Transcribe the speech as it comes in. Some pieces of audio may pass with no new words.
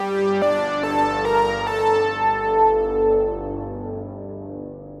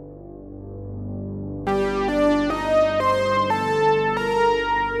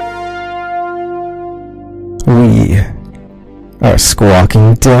are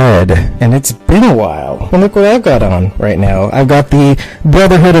Squawking Dead. And it's been a while. And look what I've got on right now. I've got the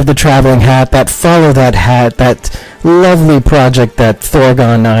Brotherhood of the Traveling Hat, that Follow That Hat, that lovely project that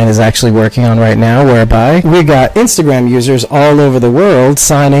Thorgon9 is actually working on right now, whereby we got Instagram users all over the world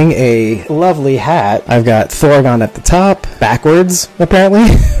signing a lovely hat. I've got Thorgon at the top, backwards,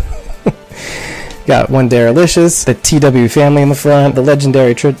 apparently. Got one Darylicious, the TW family in the front, the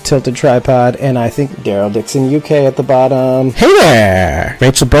legendary Tilted Tripod, and I think Daryl Dixon UK at the bottom. Hey there!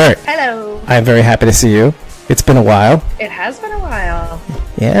 Rachel Burt. Hello. I'm very happy to see you. It's been a while. It has been a while.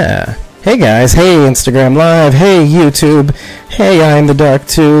 Yeah. Hey guys, hey Instagram Live, hey YouTube, hey I'm the Dark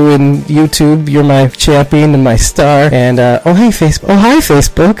 2, and YouTube, you're my champion and my star, and oh hey Facebook, oh hi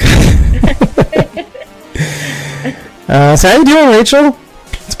Facebook. So how you doing, Rachel?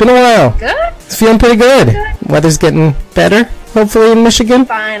 It's been a while. Good. It's feeling pretty good. Weather's getting better, hopefully, in Michigan.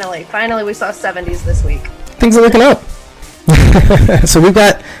 Finally we saw 70s this week. Things are looking up. So we've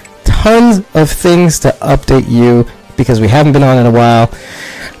got tons of things to update you because we haven't been on in a while.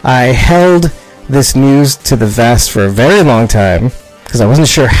 I held this news to the vest for a very long time because I wasn't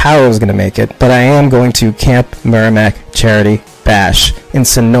sure how I was going to make it, but I am going to Camp Merrimack Charity Bash in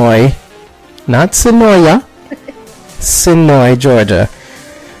Sonoy, not Sonoya, Sonoy, Georgia.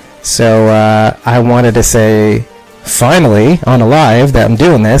 So I wanted to say, finally, on a live, that I'm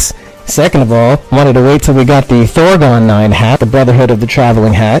doing this. Second of all, wanted to wait till we got the Thorgon9 hat, the Brotherhood of the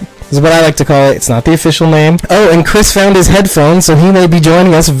Traveling Hat. This is what I like to call it. It's not the official name. Oh, and Chris found his headphones, so he may be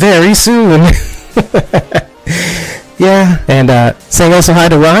joining us very soon. Yeah, and saying also hi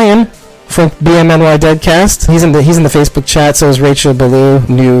to Ryan from BMNY Deadcast. He's in the Facebook chat, so is Rachel Ballou,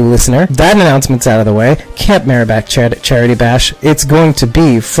 new listener. That announcement's out of the way. Camp Merrimack Charity Bash. It's going to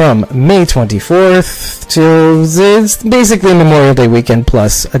be from May 24th till it's basically Memorial Day weekend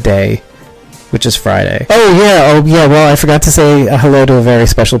plus a day, which is Friday. Oh yeah, well, I forgot to say hello to a very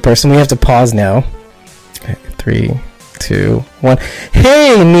special person. We have to pause now. Okay, 3, 2, 1.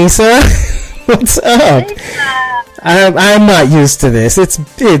 Hey, Nisa! What's up? I'm not used to this. It's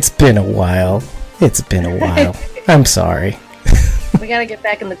been a while. I'm sorry. We gotta get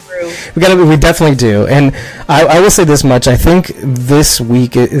back in the groove. We definitely do. And I will say this much. I think this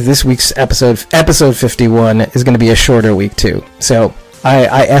week's episode 51 is going to be a shorter week too. So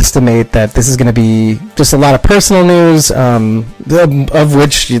I estimate that this is going to be just a lot of personal news, of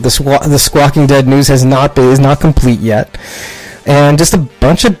which the Squawking Dead news is not complete yet. And just a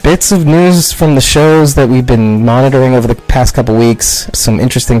bunch of bits of news from the shows that we've been monitoring over the past couple weeks. Some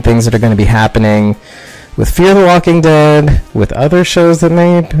interesting things that are going to be happening with Fear the Walking Dead, with other shows that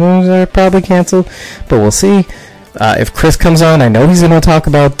are probably canceled, but we'll see. If Chris comes on, I know he's going to talk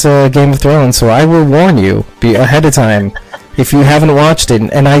about Game of Thrones, so I will warn you ahead of time if you haven't watched it.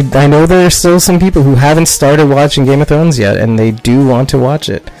 And I know there are still some people who haven't started watching Game of Thrones yet, and they do want to watch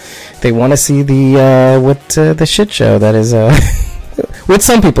it. They want to see the shit show that is what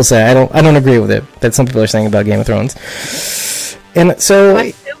some people say. I don't agree with it that some people are saying about Game of Thrones. And so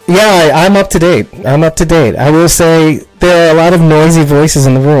yeah, I'm up to date. I will say there are a lot of noisy voices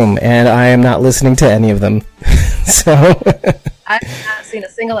in the room, and I am not listening to any of them. So I've not seen a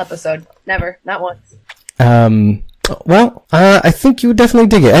single episode. Never, not once. Well, I think you would definitely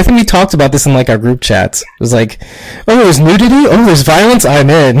dig it. I think we talked about this in like our group chats. It was like, oh, there's nudity? Oh, there's violence? I'm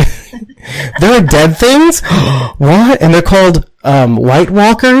in. There are dead things? What? And they're called White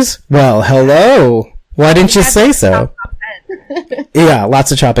Walkers? Well, hello. Why didn't you say so? Yeah,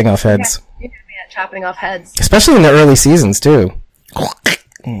 lots of chopping off heads. Yeah, chopping off heads. Especially in the early seasons, too.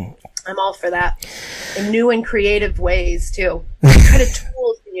 I'm all for that. In new and creative ways, too. What kind of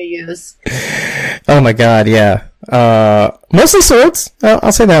tools can you use? Oh my god, yeah. Mostly swords.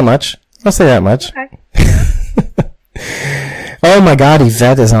 I'll say that much. Okay. Oh my god,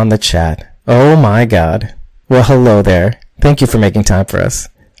 Yvette is on the chat. Oh my god. Well, hello there. Thank you for making time for us.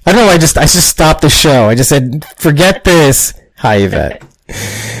 I don't know, I just stopped the show. I just said, forget this. Hi, Yvette.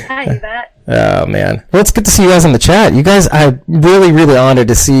 Hi, Yvette. Oh, man. Well, it's good to see you guys in the chat. You guys, I'm really, really honored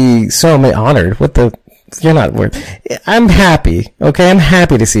to see so many. Honored? You're not worth. I'm happy. Okay, I'm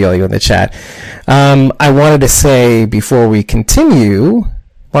happy to see all you in the chat. I wanted to say before we continue.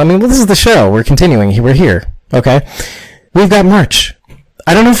 Well, this is the show. We're continuing. We're here. Okay, we've got merch.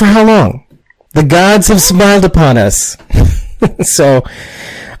 I don't know for how long. The gods have smiled upon us. So,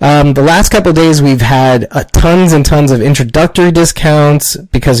 the last couple of days we've had tons and tons of introductory discounts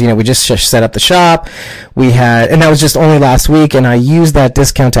because, we just set up the shop. And that was just only last week, and I used that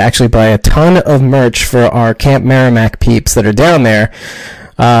discount to actually buy a ton of merch for our Camp Merrimack peeps that are down there,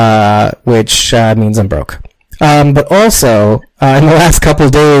 which means I'm broke. But also, in the last couple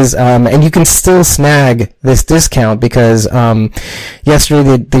of days, and you can still snag this discount because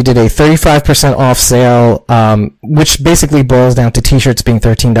yesterday they did a 35% off sale, which basically boils down to t-shirts being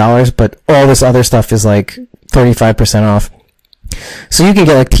 $13, but all this other stuff is like 35% off. So you can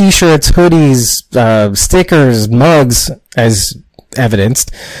get like t-shirts, hoodies, stickers, mugs, as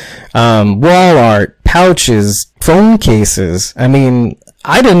evidenced, wall art, pouches, phone cases. I mean,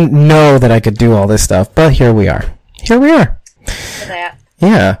 I didn't know that I could do all this stuff, but here we are. Here we are.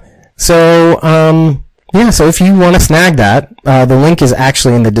 Yeah. So, so if you want to snag that, the link is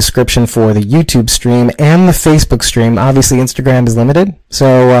actually in the description for the YouTube stream and the Facebook stream. Obviously, Instagram is limited.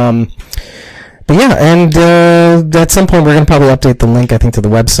 So, but yeah, and at some point we're going to probably update the link, I think, to the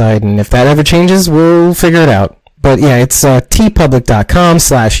website, and if that ever changes, we'll figure it out. But yeah, it's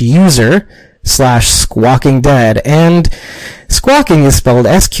tpublic.com/user/squawking dead, and squawking is spelled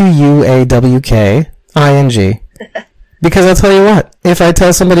SQUAWKING. Because I'll tell you what, if I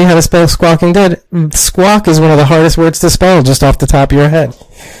tell somebody how to spell squawking dead, squawk is one of the hardest words to spell just off the top of your head.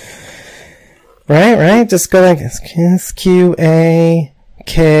 Right? Just go like SQAQA.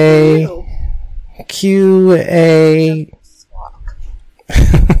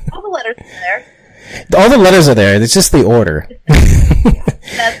 All the letters are there. All the letters are there. It's just the order.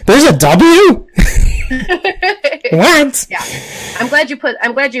 There's a W? What? Yeah. I'm glad you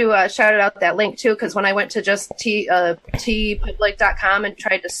shouted out that link too, because when I went to just tpublic.com and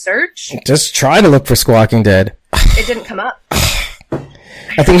tried to search, just try to look for Squawking Dead. It didn't come up.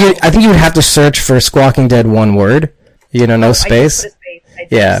 I think you would have to search for Squawking Dead one word. No space.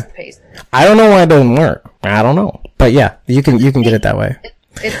 Yeah. I don't know why it doesn't work. I don't know, but yeah, you can get it that way.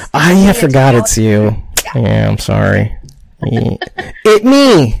 I forgot it's you. Yeah, I'm sorry. It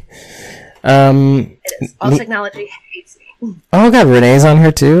me. It is. All technology hates me. Oh, God, Renee's on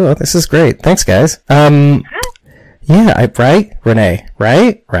here too. Oh, this is great. Thanks, guys. Yeah, right, Renee.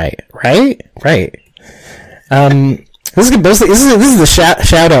 Right. This is the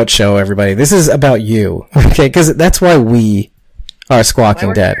shout out show, everybody. This is about you, okay? Because that's why we are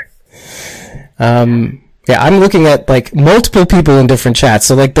Squawking Dead. Yeah, I'm looking at like multiple people in different chats.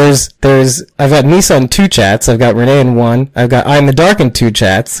 So like there's I've got Nisa in 2 chats, I've got Renee in 1, I've got I'm the Dark in 2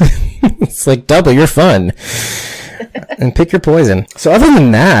 chats. It's like double your fun. And pick your poison. So other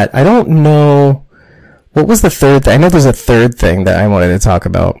than that, I don't know what was the third thing. I know there's a third thing that I wanted to talk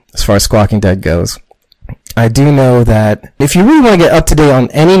about as far as Squawking Dead goes. I do know that if you really want to get up to date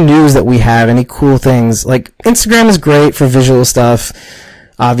on any news that we have, any cool things, like Instagram is great for visual stuff.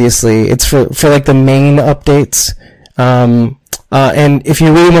 Obviously, it's for like the main updates. And if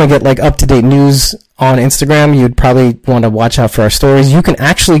you really want to get like up-to-date news on Instagram, you'd probably want to watch out for our stories. You can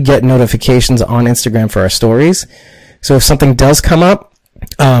actually get notifications on Instagram for our stories. So if something does come up,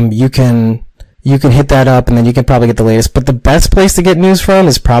 you can hit that up and then you can probably get the latest. But the best place to get news from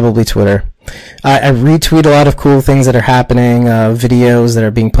is probably Twitter. I retweet a lot of cool things that are happening, videos that are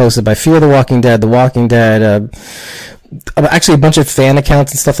being posted by Fear the Walking Dead, actually a bunch of fan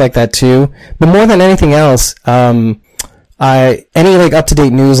accounts and stuff like that too. But more than anything else, any like up to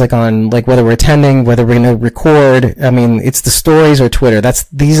date news, like on like whether we're attending, whether we're going to record. I mean, it's the stories or Twitter.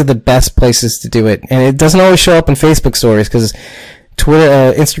 These are the best places to do it, and it doesn't always show up in Facebook stories because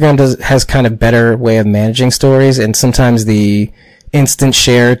Twitter, Instagram has kind of better way of managing stories, and sometimes the instant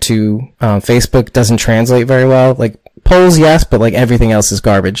share to Facebook doesn't translate very well. Like polls, yes, but like everything else is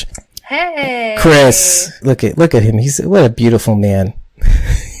garbage. Hey, Chris, look at him. What a beautiful man.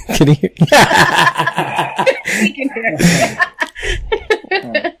 Can you hear?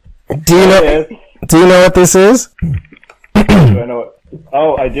 Do you know what this is? Do I know it?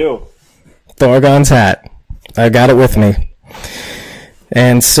 Oh, I do. Thorgon's hat. I got it with me.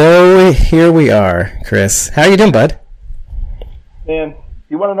 And so here we are, Chris. How you doing, bud? Man,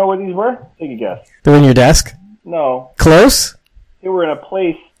 you want to know where these were? Take a guess. They're in your desk? No. Close? They were in a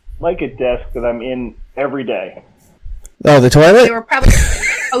place like a desk that I'm in every day. Oh, the toilet? They were probably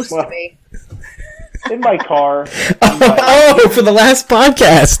supposed to be. In my car. Oh, for the last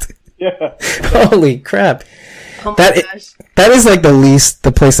podcast. Yeah. Holy crap. Oh my gosh. That is like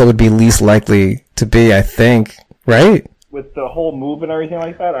the place that would be least likely to be, I think. Right? With the whole move and everything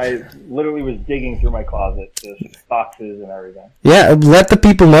like that, I literally was digging through my closet, just boxes and everything. Yeah, let the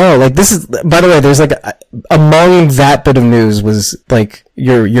people know. Like, this is, by the way, there's like among that bit of news was like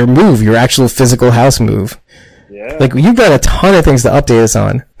your move, your actual physical house move. Yeah. Like, you've got a ton of things to update us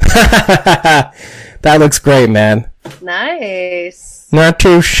on. That looks great, man. Nice. Not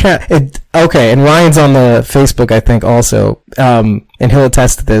too okay, and Ryan's on the Facebook, I think, also, and he'll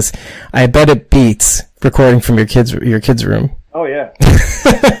attest to this. I bet it beats recording from your kids' room. Oh yeah.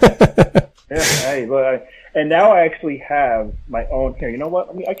 Yeah, hey, look, and now I actually have my own. Here, you know what?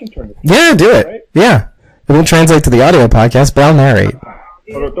 I can turn this. Yeah, do it. Right? Yeah. It won't translate to the audio podcast, but I'll narrate.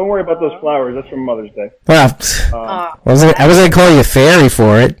 Don't worry about those flowers. That's from Mother's Day. Well, I was going to call you a fairy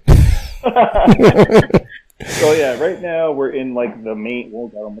for it. So yeah, right now we're in like the main. Oh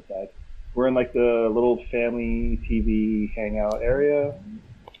God, on the side. We're in like the little family TV hangout area.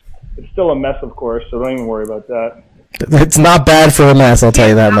 It's still a mess, of course, so don't even worry about that. It's not bad for a mess, I'll tell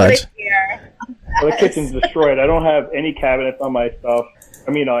you that much. Well, the kitchen's destroyed. I don't have any cabinets on my stuff.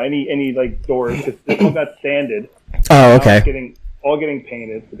 I mean, any like doors because this one got sanded. Oh, okay. It's all getting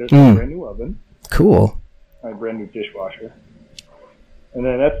painted. So there's a brand new oven. Cool. My brand new dishwasher. And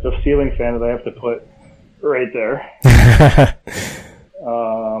then that's the ceiling fan that I have to put right there.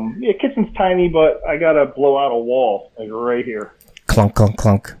 Yeah, kitchen's tiny, but I gotta blow out a wall like right here. Clunk, clunk,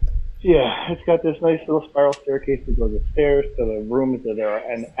 clunk. Yeah, it's got this nice little spiral staircase that goes upstairs to the rooms that are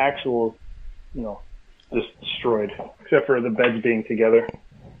an actual, just destroyed, except for the beds being together.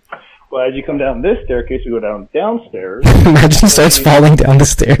 Well, as you come down this staircase, you go downstairs. Imagine starts falling down the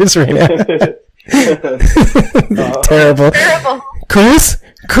stairs right now. Terrible. Chris!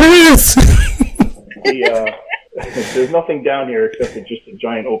 There's nothing down here except for just a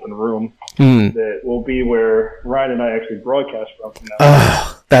giant open room that will be where Ryan and I actually broadcast from now.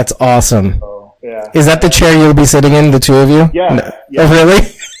 Oh, that's awesome. So, yeah. Is that the chair you'll be sitting in, the two of you? Yeah. No. Yeah. Oh, really?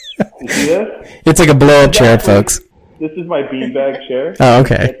 You see this? It's like a blow-up chair, folks. This is my beanbag chair. Oh,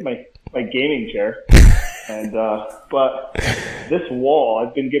 okay. That's my gaming chair. And but this wall,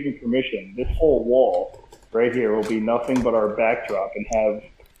 I've been given permission. This whole wall right here will be nothing but our backdrop and have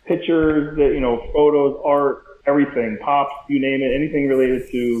pictures, photos, art, everything, pops, you name it, anything related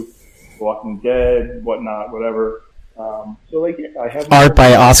to Walking Dead, whatnot, whatever. I have art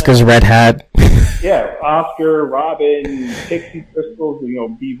by Oscar's Red Hat. Yeah, Oscar, Robin, Pixie Crystals,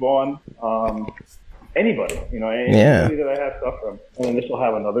 B. Vaughn, anybody, anybody that I have stuff from. And then this will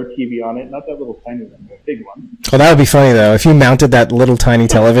have another TV on it, not that little tiny one, but a big one. Well, that would be funny, though, if you mounted that little tiny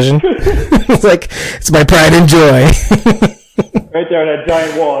television. It's like, it's my pride and joy. Right there on that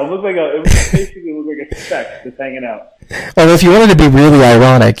giant wall. It basically looked like a speck just hanging out. Well, if you wanted to be really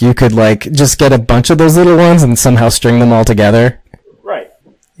ironic, you could, just get a bunch of those little ones and somehow string them all together. Right.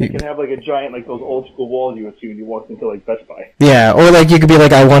 You can have, a giant, those old school walls you would see when you walked into, Best Buy. Yeah, or, you could be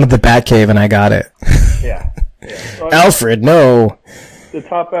like, I wanted the Batcave and I got it. Yeah. So, Alfred, no. The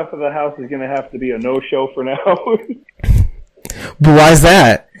top half of the house is going to have to be a no-show for now. But why is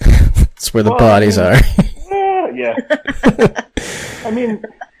that? That's where the bodies are. Yeah. I mean,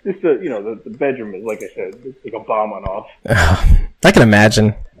 just the bedroom is, like I said, it's like a bomb went off. I can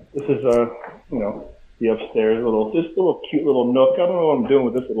imagine. This is the upstairs little cute little nook. I don't know what I'm doing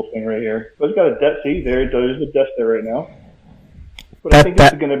with this little thing right here. But it's got a desk. See, there's a desk there right now. But I think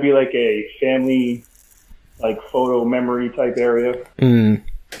this is going to be like a family, photo memory type area.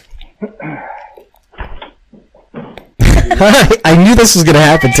 I knew this was going to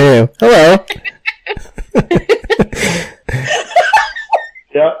happen too. Hello.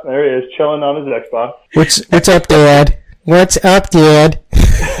 Yeah, there he is, chilling on his Xbox. What's up, Dad? What's up, Dad?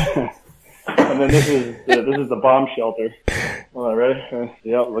 And then this is the bomb shelter. All right, ready?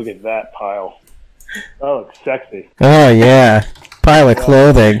 Yep, look at that pile. That looks sexy. Oh yeah, pile of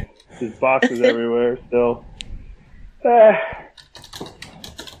clothing. There's boxes everywhere still. That's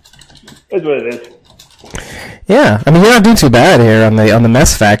what it is. Yeah, I mean you're not doing too bad here on the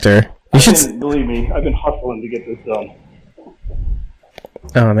mess factor. Believe me, I've been hustling to get this done.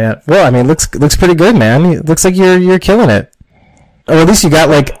 Oh man, well I mean looks pretty good, man. It looks like you're killing it. Or at least you got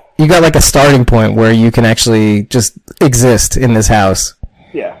a starting point where you can actually just exist in this house.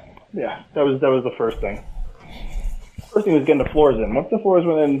 Yeah. That was the first thing. First thing was getting the floors in. Once the floors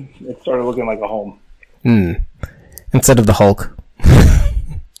went in, it started looking like a home. Instead of the Hulk.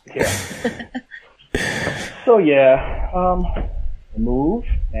 Yeah. So yeah, move,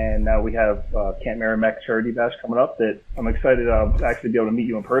 and now we have Camp Merrimack Charity Bash coming up that I'm excited to actually be able to meet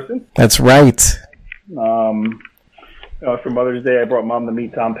you in person. That's right. For Mother's Day, I brought Mom to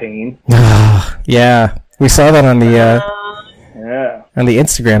meet Tom Payne. Yeah, we saw that on the on the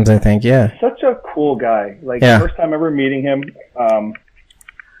Instagrams, I think. Yeah, such a cool guy. First time ever meeting him.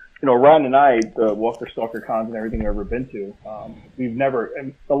 Ron and I, the Walker Stalker cons and everything we've ever been to, we've never,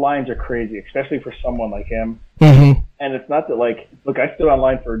 and the lines are crazy, especially for someone like him. Mm-hmm. And it's not that look, I stood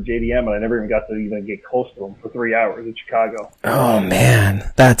online for JDM and I never even got to even get close to him for 3 hours in Chicago. Oh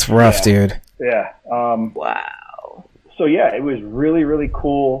man, that's rough, dude. Yeah. Wow. So yeah, it was really, really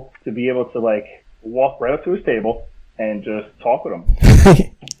cool to be able to walk right up to his table and just talk with him.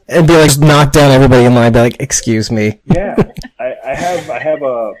 And be knock down everybody in line, be like, excuse me. Yeah. I have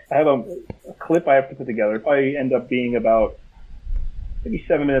a clip I have to put together. It'll probably end up being about maybe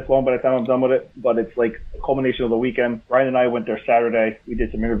 7 minutes long by the time I'm done with it. But it's like a culmination of the weekend. Ryan and I went there Saturday. We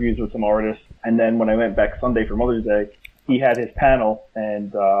did some interviews with some artists. And then when I went back Sunday for Mother's Day, he had his panel,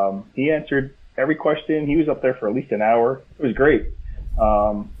 and he answered every question. He was up there for at least an hour. It was great.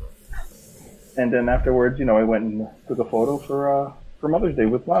 And then afterwards, you know, I went and took a photo for Mother's Day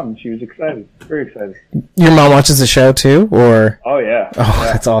with Mom, and she was excited, very excited. Your mom watches the show too, or? Oh yeah. Oh,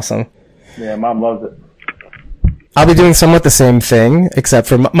 yeah. That's awesome. Yeah, Mom loves it. I'll be doing somewhat the same thing, except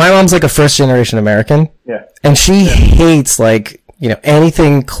for my mom's like a first generation American. Yeah. And she hates like, you know,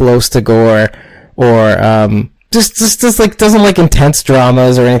 anything close to gore or, just like doesn't like intense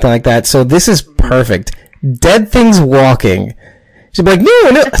dramas or anything like that. So this is perfect. Dead things walking. She'd be like,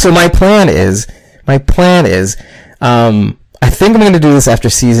 no. So my plan is, I think I'm going to do this after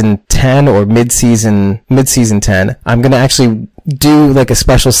season 10 or mid-season 10. I'm going to actually do like a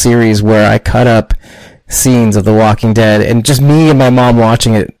special series where I cut up scenes of The Walking Dead and just me and my mom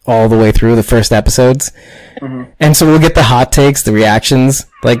watching it all the way through the first episodes. Mm-hmm. And so we'll get the hot takes, the reactions,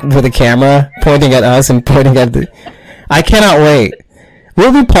 like with the camera pointing at us and pointing at I cannot wait.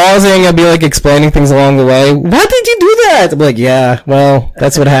 We'll be pausing and be like explaining things along the way. Why did you do that? I'm like, yeah, well,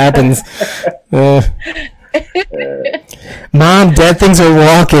 that's what happens. Mom, dead things are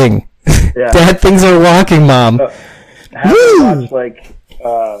walking. Yeah. Dead things are walking, Mom. Have to watch like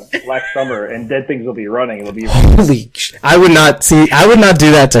Black Summer, and dead things will be running. It'll be holy. I would not do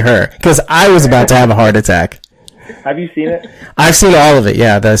that to her because I was about to have a heart attack. Have you seen it? I've seen all of it.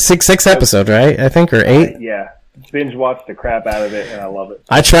 Yeah, the six episode, right? I think, or 8. Yeah, binge watched the crap out of it, and I love it.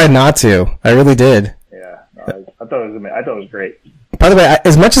 I tried not to. I really did. Yeah, no, I thought it was great. By the way,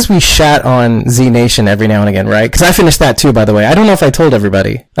 as much as we shat on Z Nation every now and again, right? Because I finished that too, by the way. I don't know if I told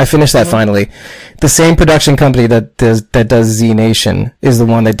everybody. I finished that finally. The same production company that does Z Nation is the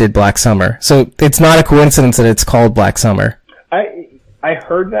one that did Black Summer. So it's not a coincidence that it's called Black Summer. I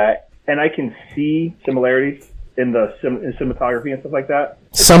heard that, and I can see similarities in the cinematography and stuff like that.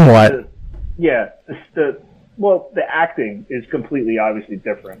 Somewhat. The acting is completely obviously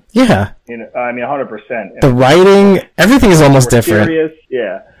different. Yeah. You know, I mean, 100%. The writing, everything is almost different. Serious,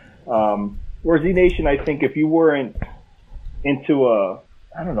 yeah. Whereas Z Nation, I think if you weren't into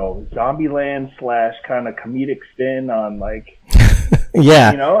Zombieland / kind of comedic spin on like,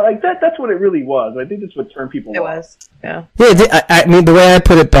 yeah, you know, like that's what it really was. I think that's what turned people off. It was, yeah. Yeah, I mean, the way I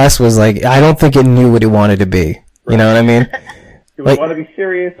put it best was like, I don't think it knew what it wanted to be. Right. You know what I mean? It would want to be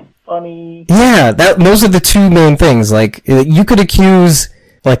serious, funny. Yeah, those are the two main things. Like, you could accuse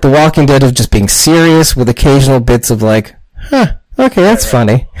like The Walking Dead of just being serious with occasional bits of like, huh, okay, that's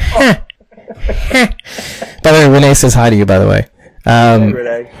funny. By the way, Renee says hi to you, by the way. Hey,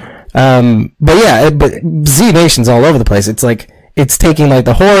 Renee. But Z Nation's all over the place. It's like, it's taking like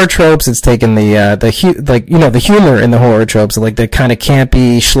the horror tropes, it's taking the humor in the horror tropes, like the kind of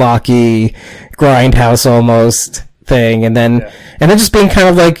campy, schlocky, grindhouse almost thing, and then just being kind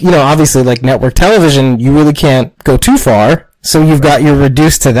of like, you know, obviously like network television, you really can't go too far, so you're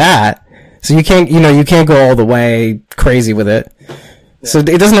reduced to that, so you can't go all the way crazy with it, so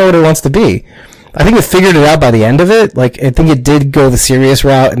it doesn't know what it wants to be. I think it figured it out by the end of it. Like, I think it did go the serious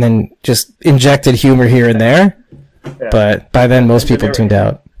route and then just injected humor here and there. Yeah. But by then, most people tuned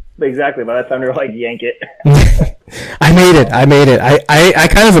out. Exactly. By that time, they're like, yank it. I made it. I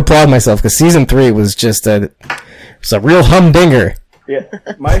kind of applaud myself because season 3 was just a real humdinger. Yeah.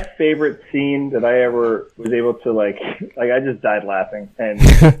 My favorite scene that I ever was able to like I just died laughing. And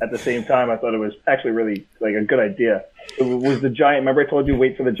at the same time, I thought it was actually really like a good idea. It was the giant, remember I told you,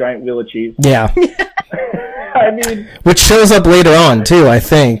 wait for the giant wheel of cheese? Yeah. I mean, which shows up later on too, I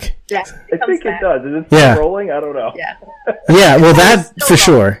think. Yeah, I think it does. Is it still rolling? I don't know. Yeah. Yeah, well, that for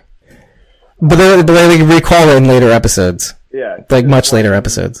sure. But they recall it in later episodes. Yeah. Like much later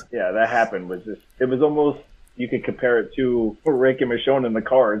episodes. Yeah, that happened. It was almost, you could compare it to Rick and Michonne in the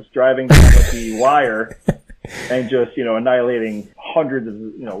cars driving down the wire and just, you know, annihilating hundreds of,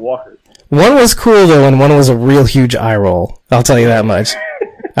 you know, walkers. One was cool though, and one was a real huge eye roll. I'll tell you that much.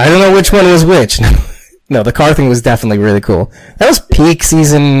 I don't know which one was which. No, the car thing was definitely really cool. That was peak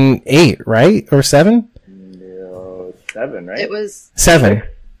season 8, right? Or 7? No, 7, right? It was 7.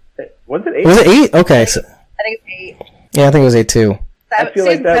 Was it 8? Was it 8? Okay. So, I think it's 8. Yeah, I think it was 8 too. I feel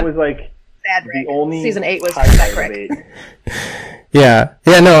like that was like the only season 8 was Sad Rick. Yeah,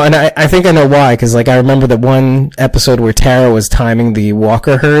 no, and I think I know why, because like I remember the one episode where Tara was timing the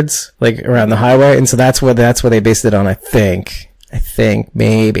walker herds like around the highway, and so that's what they based it on. I think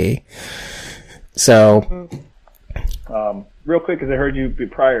maybe. So, real quick, because I heard you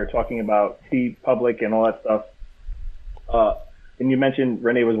prior talking about TeePublic and all that stuff. and you mentioned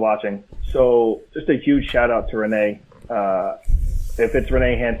Renee was watching. So just a huge shout out to Renee. If it's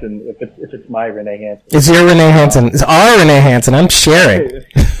Renee Hansen, if it's my Renee Hansen, It's your Renee Hansen. It's our Renee Hansen. I'm sharing.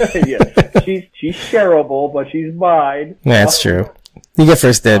 yeah, she's shareable, but she's mine. Yeah, that's true. You get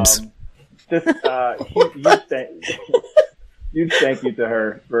first dibs. Just huge thank you to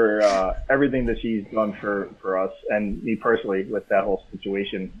her for everything that she's done for us and me personally with that whole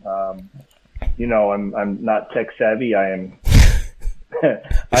situation. I'm not tech savvy. I am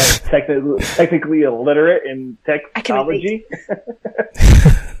technically illiterate in technology.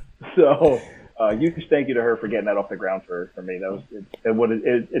 So huge thank you to her for getting that off the ground for me. That was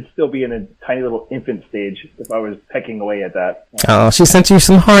it'd still be in a tiny little infant stage if I was pecking away at that. Oh, she sent you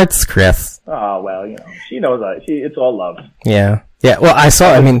some hearts, Chris. Oh well, she knows that. It's all love. Yeah. Well, I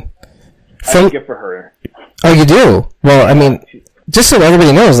saw. I mean, I have a gift for her. Oh, you do? Well, I mean, just so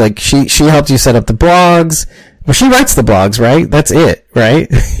everybody knows, like she helped you set up the blogs. Well, she writes the blogs, right? That's it, right?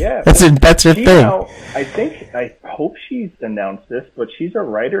 Yeah. that's her thing. Now, I hope she's announced this, but she's a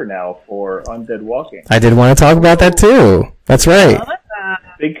writer now for Undead Walking. I did want to talk about that too. That's right.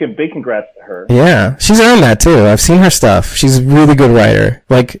 Big congrats to her. Yeah, she's earned that too. I've seen her stuff. She's a really good writer.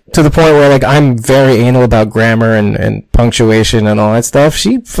 Like, to the point where, like, I'm very anal about grammar and punctuation and all that stuff.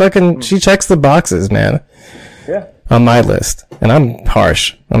 She checks the boxes, man. Yeah. On my list. And I'm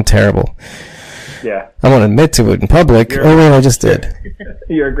harsh. I'm terrible. Yeah. I won't admit to it in public. I just did.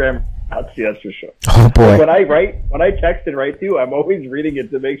 You're a grammar Nazi, that's for sure. Oh boy. When I text and write to you, I'm always reading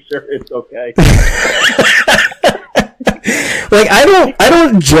it to make sure it's okay. Like, I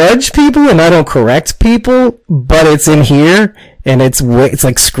don't judge people and I don't correct people, but it's in here and it's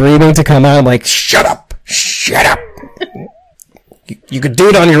like screaming to come out. I'm like, shut up. You could do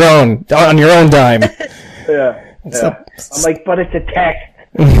it on your own dime. Yeah. I'm like, but it's a text.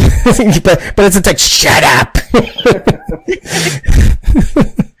 but it's a text. Shut up.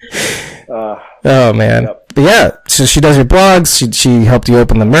 Oh man. Yep. But yeah, so she does your blogs. She helped you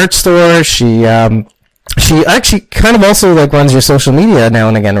open the merch store. She actually kind of also like runs your social media now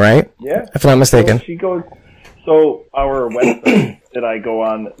and again, right? Yeah. If I'm not mistaken. So our website that I go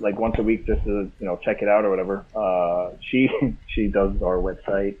on like once a week just to check it out or whatever. She does our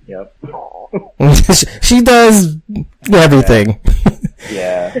website. Yep. She does everything.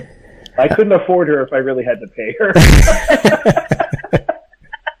 Yeah. I couldn't afford her if I really had to pay her.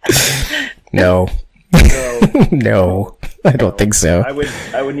 No. No, I don't think so. I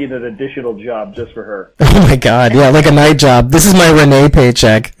would need an additional job just for her. Oh my god, yeah, like a night job. This is my Renee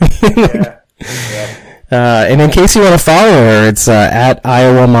paycheck. Yeah. And in case you want to follow her, it's at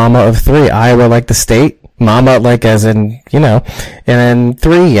Iowa Mama of 3. Iowa like the state, Mama like as in, and then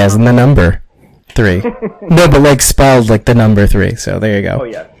 3 as in the number 3. No, but like spelled like the number 3. So there you go. Oh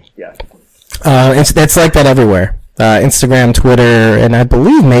yeah. It's like that everywhere. Instagram, Twitter, and I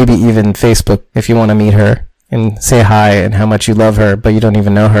believe maybe even Facebook if you want to meet her and say hi and how much you love her, but you don't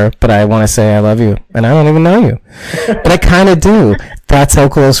even know her. But I want to say I love you, and I don't even know you. But I kind of do. That's how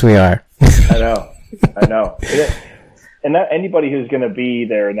close we are. I know. And anybody who's going to be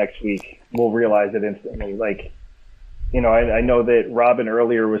there next week will realize it instantly. Like, I know that Robin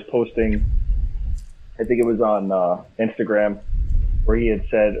earlier was posting, I think it was on Instagram, where he had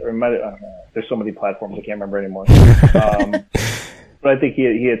said, there's so many platforms I can't remember anymore. But I think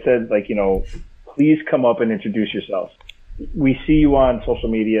he had said, like, please come up and introduce yourself. We see you on social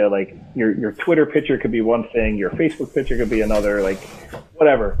media, like your Twitter picture could be one thing, your Facebook picture could be another, like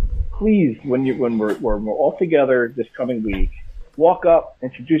whatever. Please, when we're all together this coming week, walk up,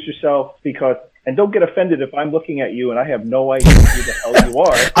 introduce yourself, and don't get offended if I'm looking at you and I have no idea who the hell you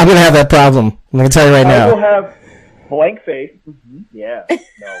are. I'm gonna have that problem. I'm gonna tell you right now. I will have blank face. Mm-hmm. Yeah.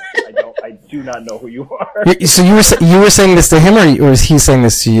 No, I don't. I do not know who you are. So you were saying this to him, or was he saying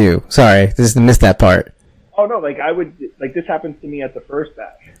this to you? Sorry, just missed that part. Oh no, this happens to me at the first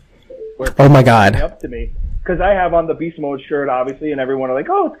batch. Oh my god. Up to me because I have on the Beast Mode shirt, obviously, and everyone are like,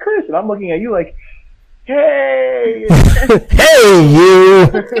 "Oh, it's Chris," and I'm looking at you like, "Hey, hey, you,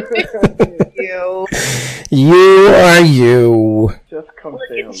 you are you." Just come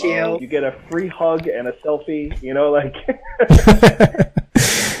say hello. You get a free hug and a selfie. Like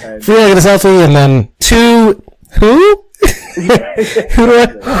free hug and a selfie, and then to who?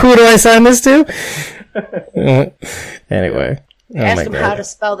 Who do I sign this to? Anyway, ask them how to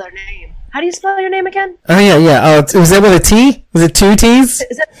spell their name. How do you spell your name again? Oh yeah. Oh, was that with a T? Was it 2 T's?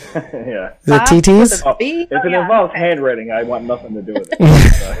 Is it? Yeah. Is it TT's? If it involves handwriting, I want nothing to do with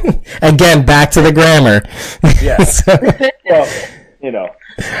it. Again, back to the grammar. Yeah. Well,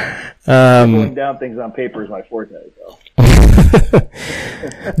 putting down things on paper is my forte. So.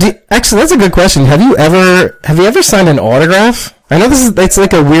 Actually, that's a good question. Have you ever signed an autograph I know it's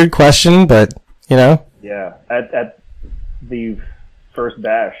like a weird question, but you know. Yeah, at the first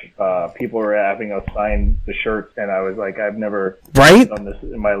bash, people were having us sign the shirts, and I was like, I've never done this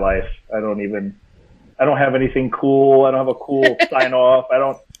in my life. I don't have anything cool. I don't have a cool sign off. I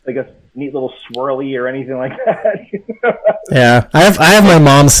don't like a neat little swirly or anything like that. Yeah, I have my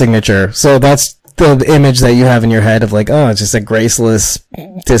mom's signature, so that's the image that you have in your head of like, oh, it's just a graceless,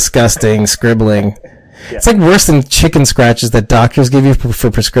 disgusting scribbling. Yeah. It's like worse than chicken scratches that doctors give you for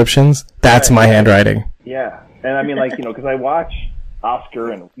prescriptions. That's my handwriting. Yeah, and I mean, like, you know, because I watch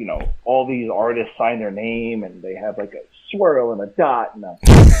Oscar and, you know, all these artists sign their name and they have like a swirl and a dot and a...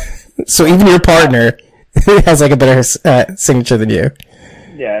 So even your partner has like a better signature than you.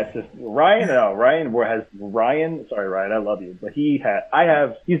 Yeah, it's just Ryan. No, Ryan. Sorry, Ryan, I love you, but he's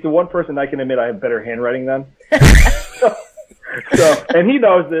the one person I can admit I have better handwriting than. So, and he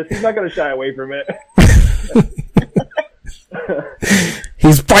knows this. He's not going to shy away from it.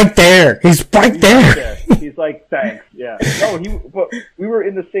 He's right there. He's there. He's like, thanks. Yeah. No, but we were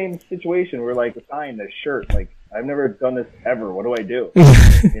in the same situation. We're like, sign this shirt. Like, I've never done this ever. What do I do?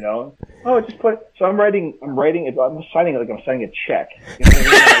 You know? Oh, just put. So I'm signing like I'm signing a check. You know what I mean?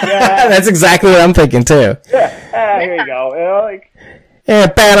 Like, yeah. That's exactly what I'm thinking too. Yeah. Here you go. You know, like. Yeah,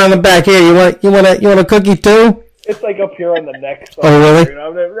 pat on the back here. You want a cookie too? It's like up here on the neck. Oh, really? You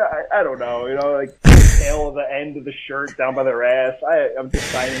know, I don't know. You know, like the tail of the end of the shirt down by their ass. I'm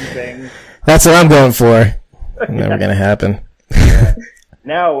just signing things. That's what I'm going for. Never gonna happen. Yeah.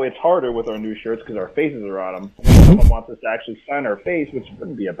 Now it's harder with our new shirts because our faces are on them. Someone wants us to actually sign our face, which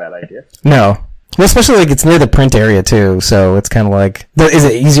wouldn't be a bad idea. No. Well, especially like it's near the print area too, so it's kind of like, is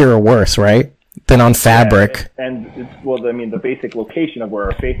it easier or worse, right? Than on fabric. Yeah, and it's, well, I mean, the basic location of where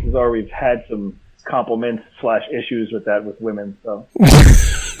our faces are, we've had some compliments / issues with that with women. So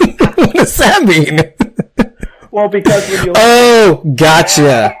what does that mean? Well, because when you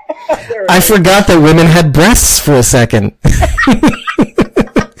gotcha. I forgot that women had breasts for a second.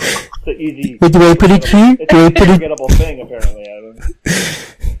 It's an easy. Wait, do I put it here? It's a forgettable thing, apparently.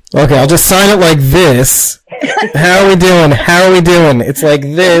 Okay, I'll just sign it like this. How are we doing? It's like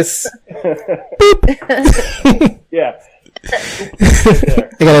this. Boop. Yeah.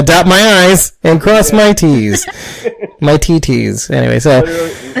 I gotta dot my I's and cross my T's. My TT's. Anyway, so.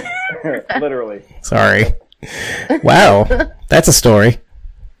 Literally. Sorry. Wow. That's a story.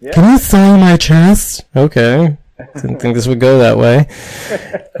 Yeah. Can you sign my chest? Okay. Didn't think this would go that way.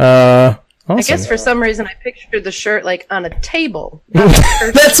 Awesome. I guess for some reason I pictured the shirt like on a table.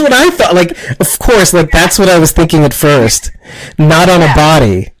 That's what I thought. Like, of course, like that's what I was thinking at first. Not on a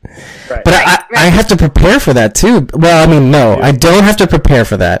body. Right. But I have to prepare for that too. Well, I mean, no, I don't have to prepare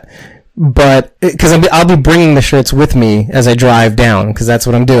for that. But, because I'll be bringing the shirts with me as I drive down, because that's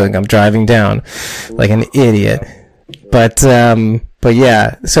what I'm doing. I'm driving down like an idiot. But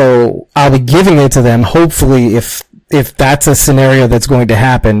yeah, so I'll be giving it to them, hopefully, if that's a scenario that's going to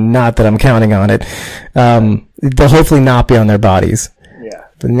happen, not that I'm counting on it, they'll hopefully not be on their bodies. Yeah.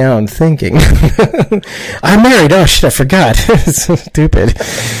 But now I'm thinking, I'm married. Oh shit, I forgot. It's so stupid.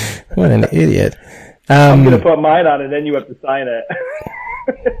 What an idiot. I'm going to put mine on and then you have to sign it.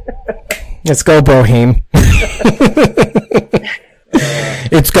 Let's go, Boheme.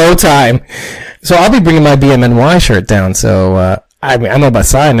 It's go time. So I'll be bringing my BMNY shirt down. So I mean, I don't know about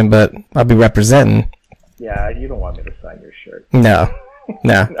signing, but I'll be representing. Yeah, you don't want me to sign your shirt. No.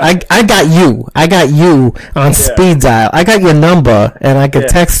 I got you. I got you on speed dial. I got your number, and I could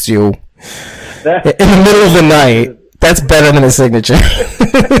text you in the middle of the night. That's better than a signature.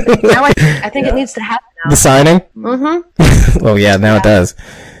 Now I think it needs to happen now. The signing? Mm-hmm. Oh yeah, now it does.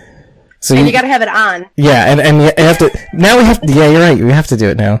 So and you got to have it on. Yeah, and you have to. Now we have to. Yeah, you're right. We have to do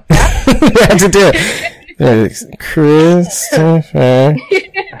it now. We have to do it. Christopher.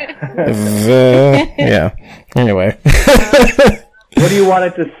 Yeah. Anyway. What do you want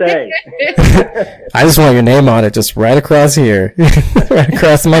it to say? I just want your name on it, just right across here, right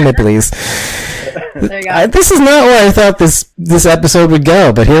across my nipples. There you go. This is not where I thought this episode would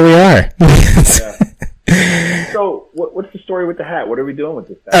go, but here we are. So, what's the story with the hat? What are we doing with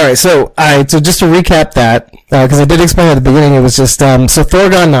this hat? All right, so just to recap that, because I did explain at the beginning, it was just so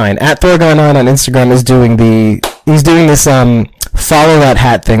Thorgon9 at Thorgon9 on Instagram is doing this follow that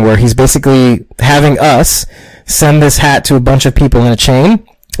hat thing where he's basically having us send this hat to a bunch of people in a chain,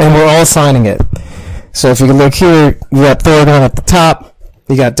 and we're all signing it. So if you can look here, you got Thorgon at the top,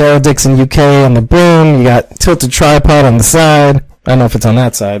 you got Daryl Dixon UK on the brim, you got Tilted Tripod on the side. I don't know if it's on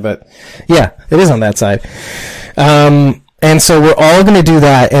that side, but yeah, it is on that side. And so we're all going to do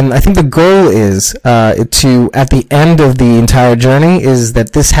that, and I think the goal is to, at the end of the entire journey, is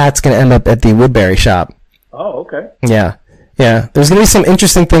that this hat's going to end up at the Woodbury shop. Oh, okay. Yeah. Yeah, there's going to be some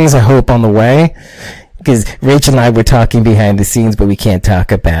interesting things, I hope, on the way. Because Rachel and I were talking behind the scenes, but we can't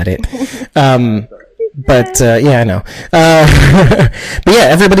talk about it. Yeah, I know. But yeah,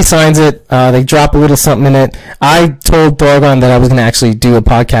 everybody signs it. They drop a little something in it. I told Thorgon that I was going to actually do a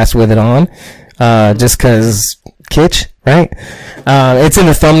podcast with it on, just because kitsch, right? It's in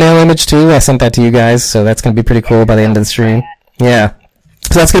the thumbnail image too. I sent that to you guys, so that's going to be pretty cool by the end of the stream. Yeah.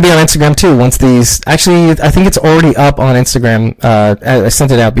 So that's going to be on Instagram too. Once actually, I think it's already up on Instagram. I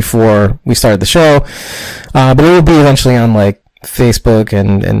sent it out before we started the show. But it will be eventually on like Facebook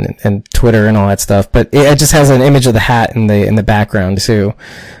and Twitter and all that stuff. But it just has an image of the hat in the background too.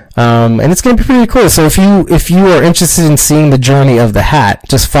 And it's going to be pretty cool. So if you are interested in seeing the journey of the hat,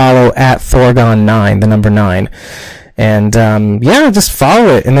 just follow at Thorgon9, the number 9. And, just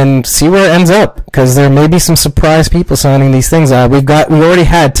follow it and then see where it ends up. Because there may be some surprise people signing these things. We already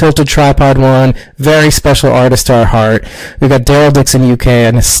had Tilted Tripod 1, very special artist to our heart. We've got Daryl Dixon UK,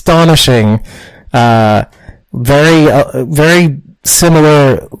 an astonishing, very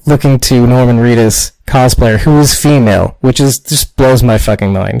similar looking to Norman Reedus cosplayer who is female, which just blows my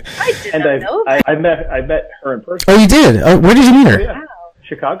fucking mind. I did not know that. I met her in person. Oh, you did? Oh, where did you meet her? Oh, yeah.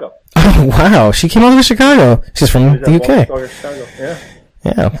 Chicago. Oh, wow. She came over to Chicago. She's from the UK. Chicago. Yeah.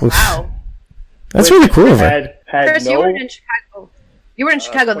 Yeah. Wow. That's really cool of her. Chris, you weren't in Chicago. You were in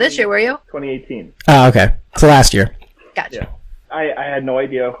Chicago this year, were you? 2018. Oh, okay. So last year. Gotcha. Yeah. I had no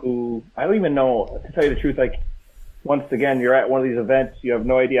idea who. I don't even know, to tell you the truth, like, once again, you're at one of these events, you have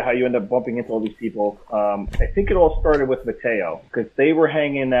no idea how you end up bumping into all these people. I think it all started with Mateo, because they were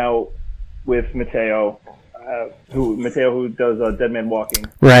hanging out with Mateo, who does Dead Man Walking.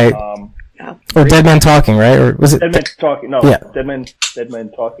 Right. Or Dead Man Talking, right? Or was it Dead Man Talking? No, yeah. Dead Man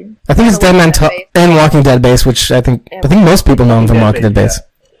Talking. I think it's Dead Man and Walking Dead Base, which I think most people know him from Walking Dead Base. Yeah.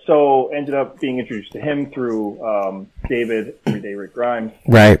 So ended up being introduced to him through David, Everyday Rick Grimes.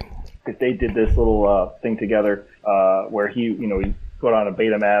 Right. Because they did this little thing together where he put on a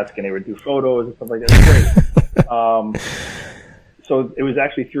beta mask and they would do photos and stuff like that. It was great. So it was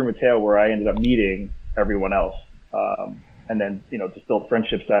actually through Mateo where I ended up meeting everyone else. And then, just built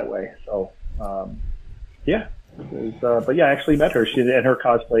friendships that way. So, yeah. But yeah, I actually met her. And her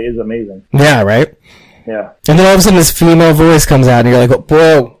cosplay is amazing. Yeah, right? Yeah. And then all of a sudden this female voice comes out and you're like,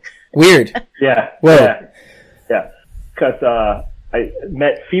 whoa, weird. Yeah. Whoa. Yeah. Because I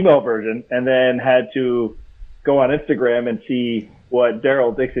met female version and then had to go on Instagram and see what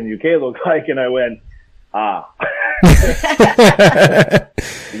Daryl Dixon UK looked like. And I went,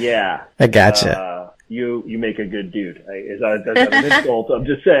 yeah. I gotcha. You make a good dude. Is that an insult? I'm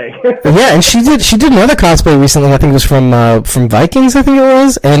just saying. Yeah, and she did another cosplay recently. I think it was from Vikings. I think it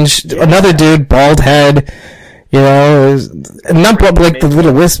was, and another dude, bald head. Not bald, but like the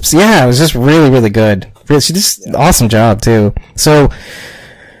little wisps. Yeah, it was just really, really good. She did awesome job too. So.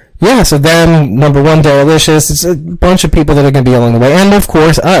 Yeah, so then, number 1, Darylicious. It's a bunch of people that are going to be along the way. And, of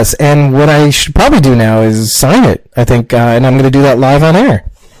course, us. And what I should probably do now is sign it, I think. And I'm going to do that live on air.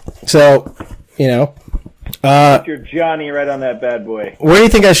 So, Put your Johnny right on that bad boy. Where do you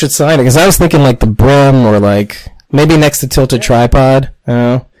think I should sign it? Because I was thinking, like, the brim or, like, maybe next to Tilted Tripod.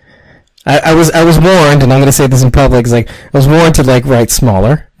 I was warned, and I'm going to say this in public, I was warned to, like, write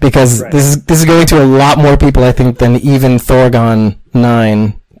smaller. Because this is going to a lot more people, I think, than even Thorgon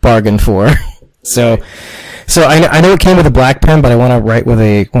 9 bargained for. So I know it came with a black pen, but I want to write with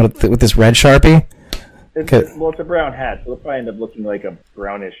this red Sharpie. It's a brown hat, so it'll probably end up looking like a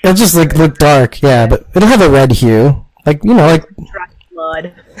brownish. It'll just look dark, yeah, but it'll have a red hue, like blood.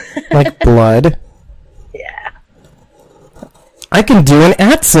 Like blood. Yeah. I can do an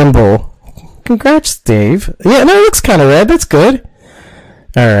 @ symbol. Congrats, Dave. Yeah, no, it looks kind of red. That's good.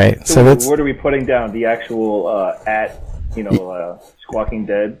 All right, so that's. What are we putting down? The actual Squawking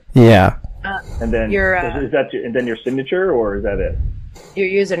Dead. Yeah. And then is that and then your signature, or is that it? Your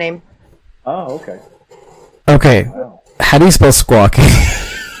username. Oh, okay. Okay. Wow. How do you spell squawking?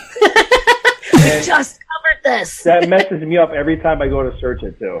 We just covered this. That messes me up every time I go to search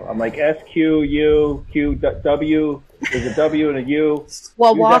it too. I'm like SQUQW. There's a W and a U.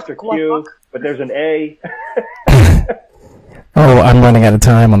 After Q, but there's an A. Oh, I'm running out of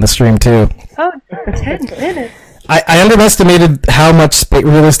time on the stream too. Oh, 10 minutes. I underestimated how much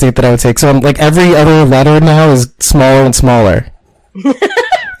real estate that I would take. So I'm every other letter now is smaller and smaller.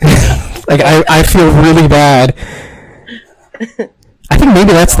 I feel really bad. I think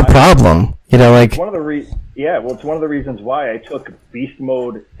maybe that's the problem. It's one of the it's one of the reasons why I took Beast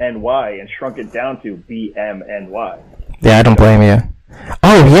Mode NY and shrunk it down to BMNY. Yeah, I don't blame you.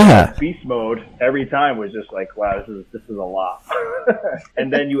 Oh yeah. Beast Mode every time was just like, wow, this is a lot.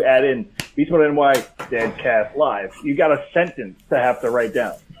 And then you add in B21NY Deadcast Live. You got a sentence to have to write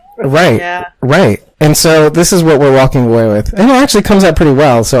down. Right. Yeah. Right. And so this is what we're walking away with. And it actually comes out pretty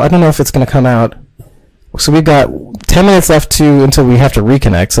well, so I don't know if it's going to come out. So we've got 10 minutes left until we have to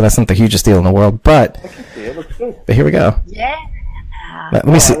reconnect, so that's not the hugest deal in the world. But I can see it. Looks good. But here we go. Yeah. Let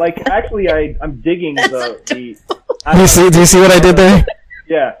me see. I'm digging the. Do you see what I did there?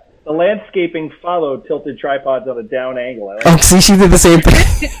 Yeah. The landscaping followed tilted tripods on a down angle. Oh, see, she did the same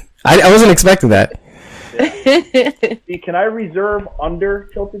thing. I wasn't expecting that. See, can I reserve under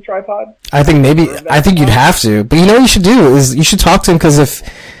tilted tripod? I think you'd have to. But you know what you should do is you should talk to him because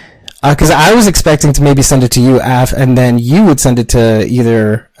I was expecting to maybe send it to you, and then you would send it to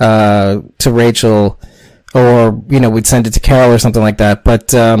either to Rachel, or we'd send it to Carol or something like that.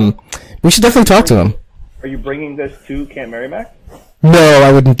 But we should definitely talk to him. Are you bringing this to Camp Merrimack? No,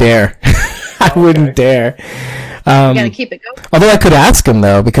 I wouldn't dare. I wouldn't dare. You gotta keep it going. Although I could ask him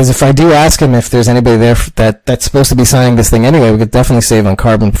though, because if I do ask him if there's anybody there that's supposed to be signing this thing anyway, we could definitely save on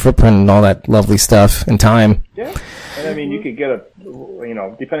carbon footprint and all that lovely stuff and time. Yeah, and I mean, you could get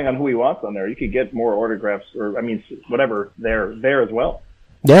depending on who he wants on there, you could get more autographs or whatever there as well.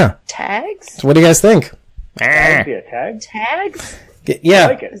 Yeah. Tags? So what do you guys think? Yeah, tags. Tags? Yeah. I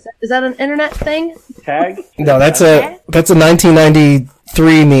like it. Is that an internet thing? Tags? No, that's a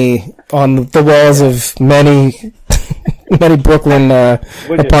 1993 me on the walls of many Brooklyn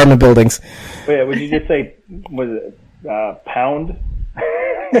apartment buildings. But yeah, would you just say was it pound?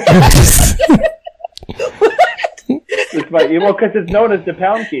 Because it's known as the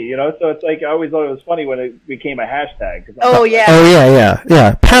pound key, so it's like I always thought it was funny when it became a hashtag. Oh yeah. Oh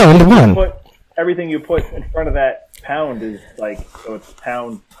yeah. Pound one. Everything you put in front of that pound is so it's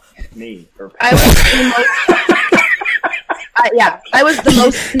pound me or pound. I was the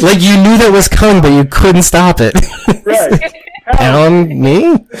most. Like you knew that was coming, but you couldn't stop it. Right. Pound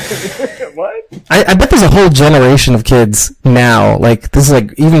me? What? I bet there's a whole generation of kids now, this is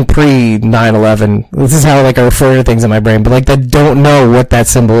even pre 9/11. This is how I refer to things in my brain, but that don't know what that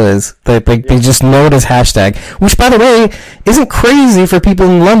symbol is. They just know it as hashtag, which by the way isn't crazy for people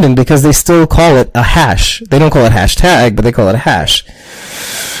in London because they still call it a hash. They don't call it hashtag, but they call it a hash.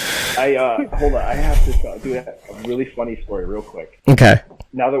 Hold on. I have to do a really funny story real quick. Okay.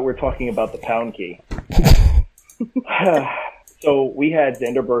 Now that we're talking about the pound key. So we had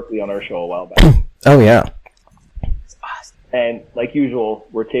Xander Berkeley on our show a while back. Oh, yeah. And like usual,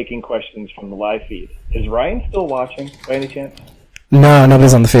 we're taking questions from the live feed. Is Ryan still watching by any chance? No,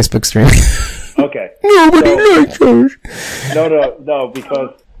 nobody's on the Facebook stream. Okay. Nobody likes us. No,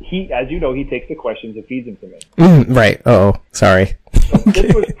 because he, as you know, he takes the questions and feeds them to me. Right. Uh-oh. Sorry. So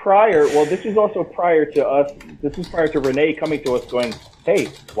this was prior. Well, this is also prior to us. This is prior to Renee coming to us going, hey,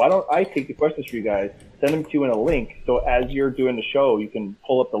 why don't I take the questions for you guys, send them to you in a link, so as you're doing the show, you can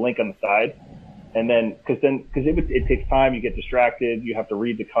pull up the link on the side, and then, because it takes time, you get distracted, you have to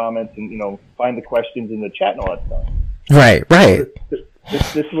read the comments and, find the questions in the chat and all that stuff. Right.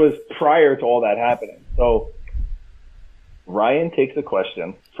 This was prior to all that happening. So Ryan takes a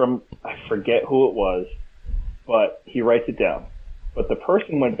question from, I forget who it was, but he writes it down. But the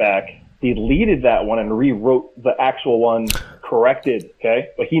person went back, deleted that one, and rewrote the actual one corrected, okay?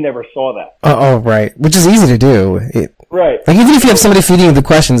 But he never saw that. Oh, right. Which is easy to do. Right. Even if you have somebody feeding you the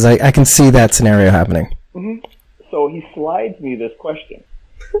questions, I can see that scenario happening. Mm-hmm. So he slides me this question.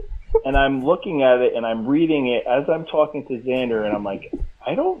 And I'm looking at it, and I'm reading it as I'm talking to Xander, and I'm like,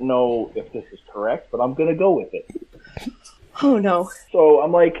 I don't know if this is correct, but I'm going to go with it. Oh, no. So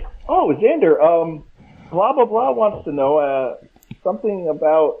I'm like, oh, Xander, blah, blah, blah wants to know something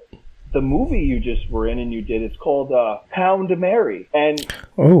about the movie you just were in and you did. It's called Pound Mary. And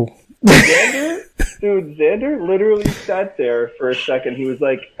Xander literally sat there for a second. He was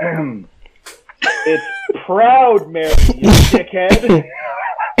like, it's Proud Mary, you dickhead.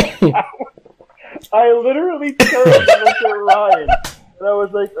 I literally turned and looked at Ryan. And I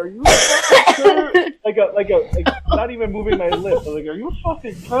was like, are you fucking sure? Like, not even moving my lips. I was like, are you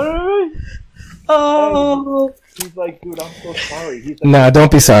fucking kidding me? Oh. And he's like, dude, I'm so sorry. He's like, no,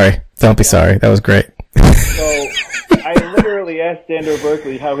 don't be sorry. Don't be sorry. That was great. So I literally asked Xander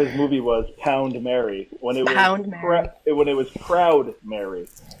Berkeley how his movie was Pound Mary when it was when it was Proud Mary.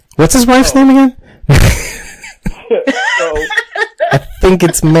 What's his wife's name again? So I think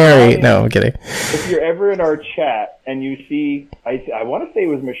it's Mary. No, I'm kidding. If you're ever in our chat and you see, I want to say it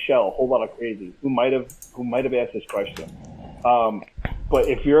was Michelle, Whole Lot of Crazy, who might have asked this question. But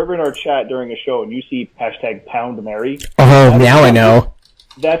if you're ever in our chat during a show and you see hashtag Pound Mary, oh, now I know.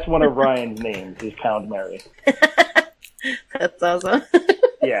 That's one of Ryan's names, is Pound Mary. That's awesome.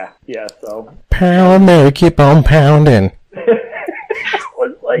 Yeah. So Pound Mary, keep on pounding.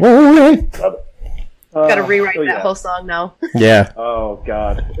 was Like, rolling. Got to rewrite so, that yeah. whole song now. Yeah. Oh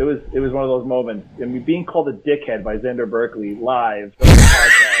God, it was one of those moments. I mean, being called a dickhead by Xander Berkeley live on the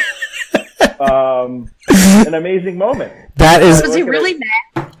podcast. An amazing moment. That is. Was he really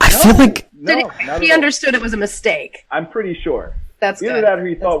mad? I feel like. No, Did not he at all. understood it was a mistake? I'm pretty sure. That's Either good. that or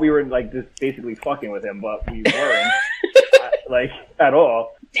he thought we were like just basically fucking with him, but we weren't, like at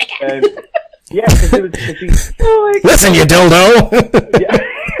all. And yeah, because it was. Cause he, Oh my God. Listen, you dildo. yeah.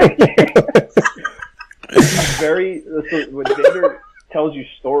 Very. So when Xander tells you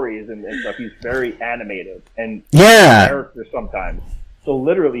stories and stuff, he's very animated and Yeah. character sometimes. So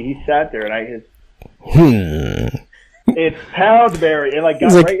literally, he sat there and it's Poundberry, and like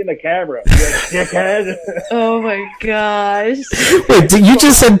got Like- right in the camera. He's like, dickhead. Oh my gosh. Wait, you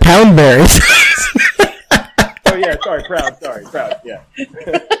just said Poundberry. Oh yeah, sorry, proud, yeah.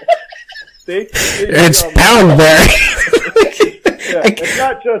 See? It's Poundberry. Yeah, it's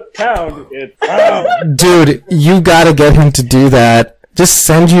not just pound, it's pound. Dude, you gotta get him to do that. Just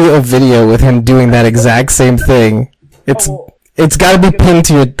send you a video with him doing that exact same thing. It's gotta be pinned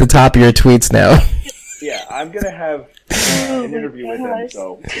to the top of your tweets now. Yeah, I'm gonna have an interview with him.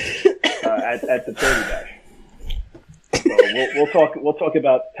 So at the charity bash. So we'll talk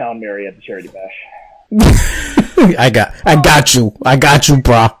about Pound Mary at the charity bash. I got you,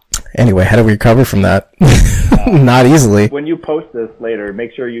 brah. Anyway, how do we recover from that? Not easily. When you post this later,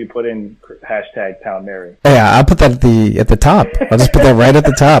 make sure you put in hashtag Pound Mary. Yeah, I'll put that at the top. I'll just put that right at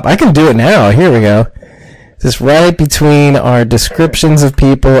the top. I can do it now. Here we go. Just right between our descriptions of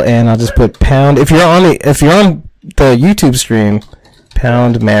people, and I'll just put pound. If you're on the YouTube stream,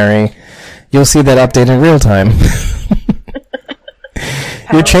 Pound Mary, you'll see that update in real time.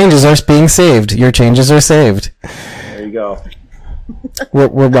 Your changes are being saved. Your changes are saved. There you go.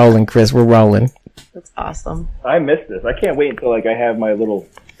 We're rolling, Chris. We're rolling. That's awesome. I missed this. I can't wait until like I have my little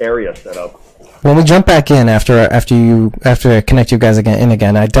area set up. When we jump back in after I connect you guys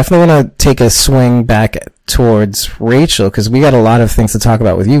again, I definitely want to take a swing back towards Rachel because we got a lot of things to talk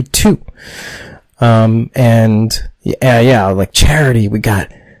about with you too. And yeah, like charity. We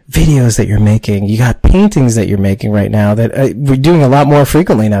got videos that you're making. You got paintings that you're making right now that we're doing a lot more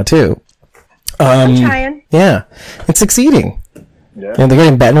frequently now too. I'm trying. Yeah, it's succeeding. Yeah. And they're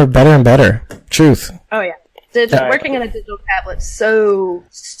getting better and better. Truth. Oh yeah. Working on a digital tablet so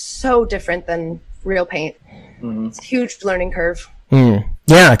different than real paint. Mm-hmm. It's a huge learning curve.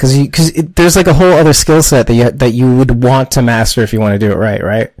 Yeah, because there's like a whole other skill set that you would want to master if you want to do it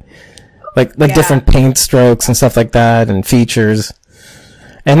right? Like Yeah. different paint strokes and stuff like that, and features.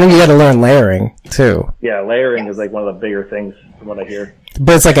 And then you got to learn layering too. Yeah, layering is like one of the bigger things from what I hear.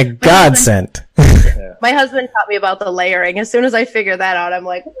 But it's like a godsend. My husband taught me about the layering. As soon as I figure that out, I'm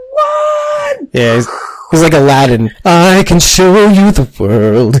like, what? Yeah, he's like Aladdin. I can show you the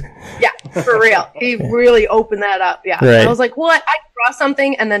world. Yeah, for real. He really opened that up. Yeah. Right. I was like, what? I can draw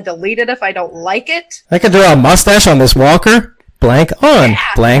something and then delete it if I don't like it? I could draw a mustache on this walker. Blank on.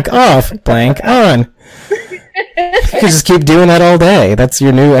 Blank off. Blank on. You could just keep doing that all day. That's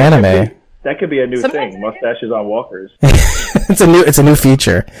your new anime. That could be a new Sometimes- thing. Mustaches on walkers. It's a new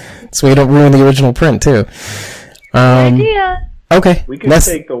feature. So we don't ruin the original print too. Idea. Okay. We could let's-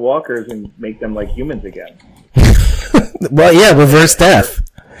 take the walkers and make them like humans again. Well, yeah, reverse death.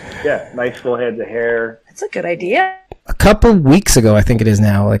 Yeah, nice full heads of hair. That's a good idea. A couple weeks ago, I think it is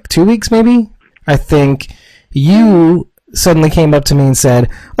now, like 2 weeks maybe, I think you suddenly came up to me and said,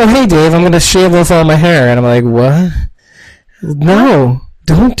 "Oh, hey Dave, I'm going to shave off all my hair." And I'm like, "What? No,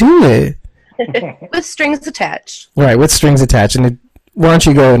 don't do it." With strings attached. Right, with strings attached. And why don't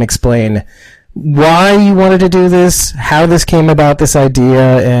you go and explain why you wanted to do this, how this came about, this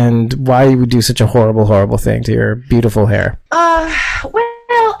idea, and why you would do such a horrible, horrible thing to your beautiful hair.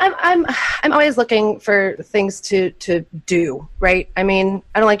 Well, I'm always looking for things to do, right? I mean,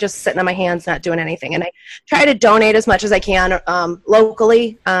 I don't like just sitting on my hands not doing anything, and I try to donate as much as I can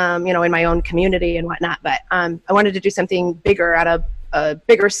locally, in my own community and whatnot. But I wanted to do something bigger at a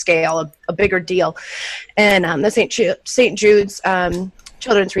bigger scale, a bigger deal, and the St. Jude's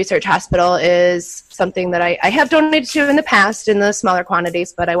Children's Research Hospital is something that I have donated to in the past in the smaller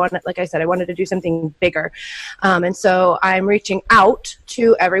quantities, but I wanted to do something bigger. And so I'm reaching out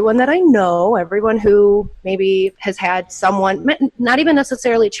to everyone that I know, everyone who maybe has had someone, not even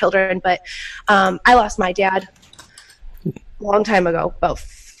necessarily children, but I lost my dad a long time ago, about,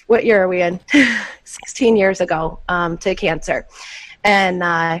 what year are we in? 16 years ago, to cancer. And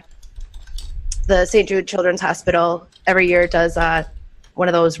the St. Jude Children's Hospital every year does one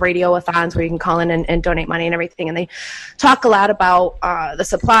of those radio-a-thons where you can call in and donate money and everything. And they talk a lot about the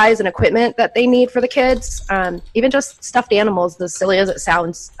supplies and equipment that they need for the kids. Even just stuffed animals, as silly as it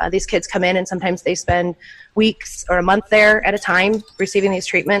sounds. These kids come in and sometimes they spend weeks or a month there at a time receiving these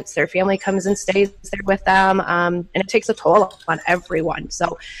treatments. Their family comes and stays there with them, and it takes a toll on everyone.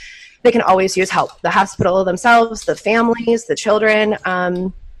 So they can always use help. The hospital themselves, the families, the children.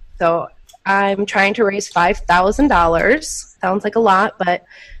 So I'm trying to raise $5,000. Sounds like a lot, but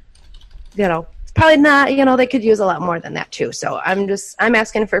it's probably not. They could use a lot more than that too. So I'm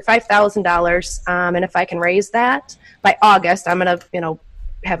asking for $5,000, and if I can raise that by August, I'm gonna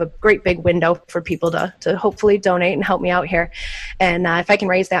have a great big window for people to hopefully donate and help me out here. And if I can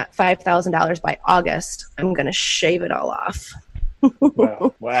raise that $5,000 by August, I'm gonna shave it all off.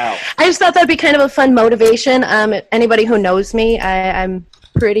 Wow. I just thought that'd be kind of a fun motivation. Anybody who knows me, I'm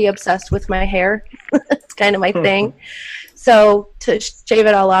pretty obsessed with my hair. It's kind of my thing. So to shave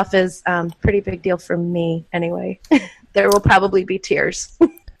it all off is a pretty big deal for me anyway. There will probably be tears.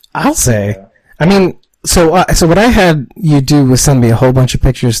 I'll say. I mean, so what I had you do was send me a whole bunch of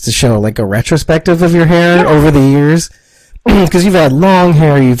pictures to show like a retrospective of your hair over the years. Because you've had long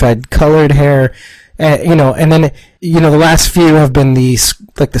hair, you've had colored hair, and then, the last few have been the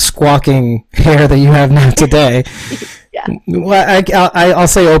squawking hair that you have now today. Yeah. Well, I'll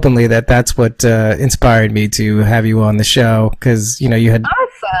say openly that's what inspired me to have you on the show, because you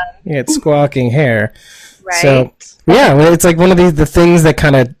had squawking hair. Right. So yeah, well, it's like one of the things that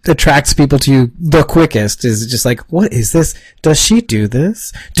kind of attracts people to you the quickest is just like, what is this? Does she do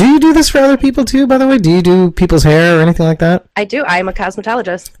this? Do you do this for other people too? By the way, do you do people's hair or anything like that? I do. I'm a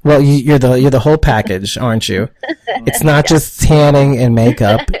cosmetologist. Well, you're the whole package, aren't you? It's not just tanning and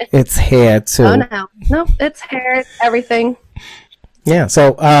makeup; it's hair too. Oh no, it's hair, it's everything. Yeah.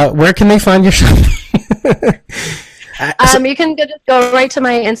 So, where can they find your shop? You can just go right to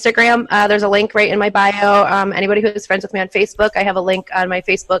my Instagram. There's a link right in my bio. Anybody who's friends with me on Facebook, I have a link on my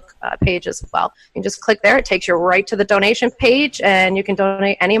Facebook page as well. You can just click there. It takes you right to the donation page, and you can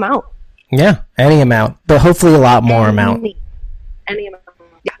donate any amount. Yeah, any amount, but hopefully a lot more amount. Any amount.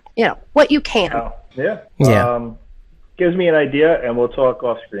 Yeah, what you can. Oh, yeah. Yeah. Gives me an idea, and we'll talk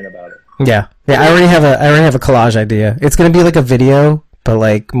off screen about it. Yeah. I already have a collage idea. It's gonna be like a video, but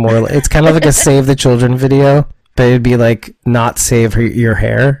like more. It's kind of like a Save the Children video. But it'd be like not save your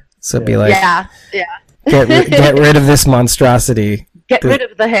hair, so it'd be like get rid of this monstrosity. Get rid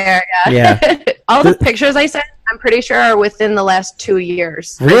of the hair. Yeah. All the pictures I sent, I'm pretty sure are within the last 2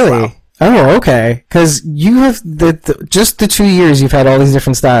 years. Really? Well. Oh, okay. Because you have just the 2 years you've had all these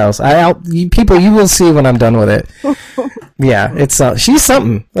different styles. You will see when I'm done with it. Yeah, it's she's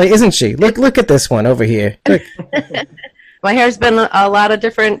something, like, isn't she? Look at this one over here. Look. My hair's been a lot of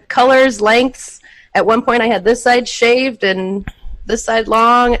different colors, lengths. At one point, I had this side shaved and this side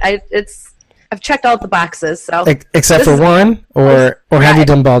long. I've checked all the boxes. So except for one, or have you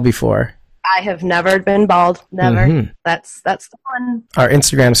done bald before? I have never been bald. Never. Mm-hmm. That's the one. Our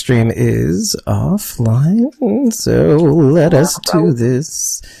Instagram stream is offline, so let us do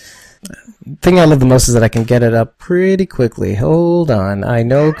this. The thing I love the most is that I can get it up pretty quickly. Hold on. I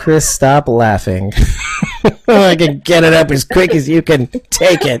know, Chris, stop laughing. I can get it up as quick as you can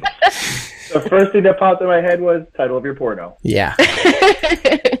take it. The first thing that popped in my head was title of your porno. Yeah.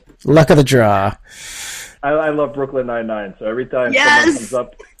 Luck of the draw. I love Brooklyn Nine-Nine, so every time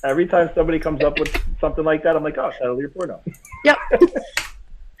somebody comes up with something like that, I'm like, oh, title of your porno. Yep.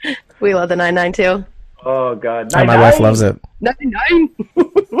 We love the 9-9 too. Oh God. My wife loves it. 9-9.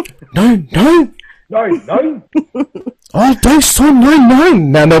 9-9. 9-9. Oh, there's some 9-9.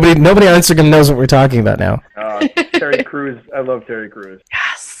 Now nobody on Instagram knows what we're talking about now. Terry Crews. I love Terry Crews.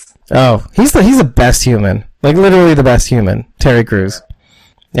 Yes. Oh, he's the best human. Like, literally the best human. Terry Crews.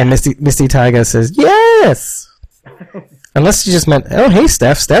 And Misty Tyga says, yes! Unless you just meant, oh, hey,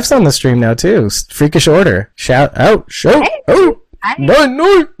 Steph. Steph's on the stream now, too. Freakish Order. Shout out. Show. Hey. Oh!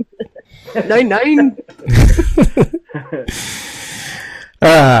 9-9!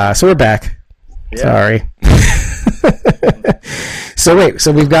 9-9. So we're back. Yeah. Sorry.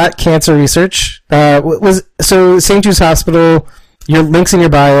 So we've got cancer research. So St. Jude's Hospital, your links in your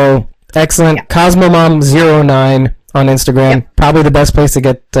bio, excellent. Yeah. CosmoMom09 on Instagram, yep. Probably the best place to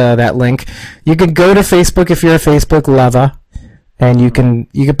get that link. You can go to Facebook if you're a Facebook lover, and you can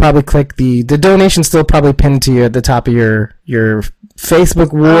probably click the donation still probably pinned to you at the top of your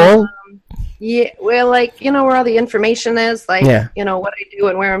Facebook wall. Yeah, well, like, where all the information is, like, what I do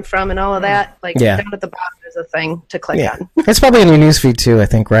and where I'm from and all of that, like, down at the bottom is a thing to click on. It's probably in your newsfeed too, I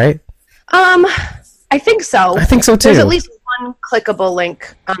think, right? I think so. I think so too. There's at least one clickable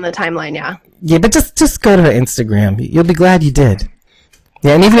link on the timeline, yeah. Yeah, but just go to her Instagram. You'll be glad you did.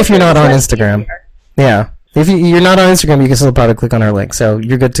 Yeah, and even if you're not on Much Instagram, easier. yeah, if you're not on Instagram, you can still probably click on our link, so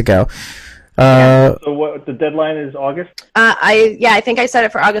you're good to go. So what the deadline is August? I think I set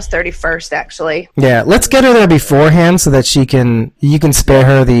it for August 31st, actually. Yeah, let's get her there beforehand so that you can spare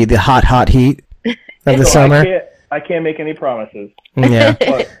her the hot heat of the So summer. I can't make any promises. Yeah.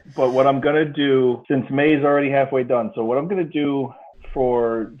 But what I'm gonna do, since May is already halfway done, so what I'm gonna do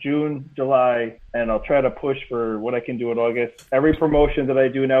for June, July, and I'll try to push for what I can do in August. Every promotion that I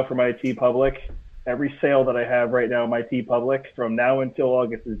do now for my T Public, every sale that I have right now in my T Public, from now until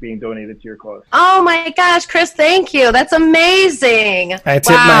August is being donated to your cause. Oh my gosh, Chris, thank you. That's amazing. I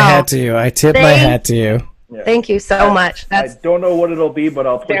tip my hat to you. I tip my hat to you. Yeah. Thank you so much. I That's don't know what it'll be, but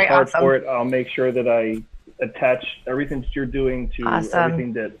I'll push very hard awesome. for it. I'll make sure that I attach everything that you're doing to Awesome.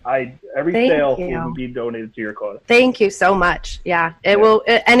 everything that every Thank sale you. will be donated to your cause. Thank you so much. Yeah, it will.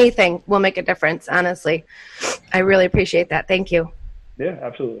 Anything will make a difference. Honestly, I really appreciate that. Thank you. Yeah,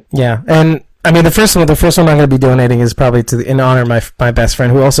 absolutely. Yeah, and I mean the first one I'm going to be donating is probably in honor of my best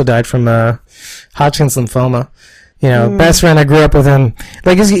friend who also died from Hodgkin's lymphoma. You know, best friend. I grew up with him.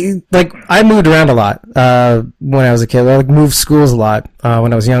 Like I moved around a lot when I was a kid. I moved schools a lot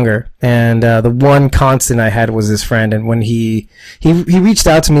when I was younger. And the one constant I had was this friend. And when he reached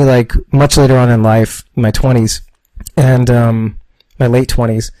out to me like much later on in life, in my 20s, and my late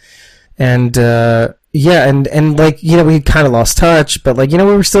 20s, and and like we kind of lost touch, but we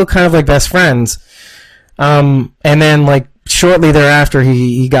were still kind of like best friends. And then like shortly thereafter,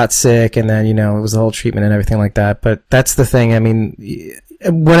 he got sick, and then it was the whole treatment and everything like that. But that's the thing. I mean,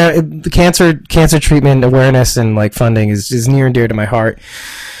 when the cancer treatment awareness and like funding is near and dear to my heart,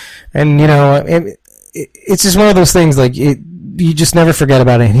 and it's just one of those things. Like you just never forget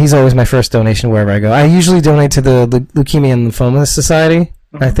about it. And he's always my first donation wherever I go. I usually donate to the Leukemia and Lymphoma Society,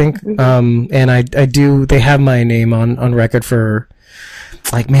 I think, and I do. They have my name on record for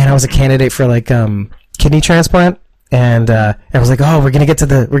I was a candidate for kidney transplant. And I was like, oh, we're gonna get to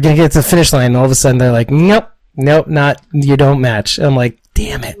the finish line. And all of a sudden, they're like, nope, not you don't match. I'm like,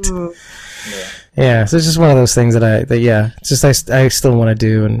 damn it. Yeah. So it's just one of those things it's just I still want to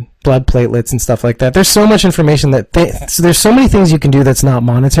do, and blood platelets and stuff like that. There's so much information so there's so many things you can do that's not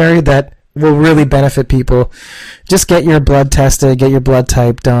monetary that will really benefit people. Just get your blood tested, get your blood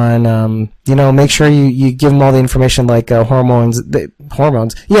type done. Make sure you give them all the information like hormones.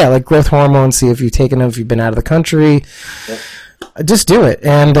 Yeah, like growth hormones. See if you've taken them, if you've been out of the country. Yep. Just do it,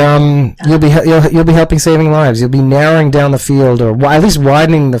 and you'll be helping saving lives. You'll be narrowing down the field, or at least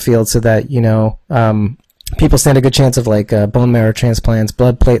widening the field, so that people stand a good chance of bone marrow transplants,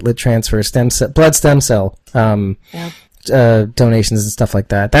 blood platelet transfer, blood stem cell. Donations and stuff like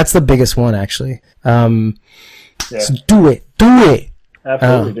that. That's the biggest one, actually. So do it.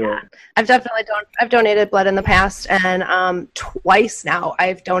 Absolutely do it. I've donated blood in the past, and twice now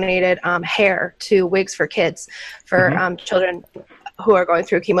I've donated hair to Wigs for Kids for children who are going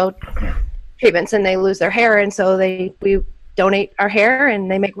through chemo treatments and they lose their hair, and so we donate our hair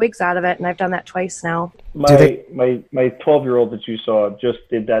and they make wigs out of it, and I've done that twice now. My 12-year-old that you saw just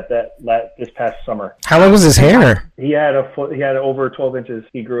did that this past summer. How long was his hair? He had over 12 inches.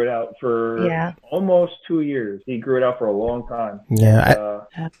 He grew it out for almost 2 years. He grew it out for a long time. Yeah.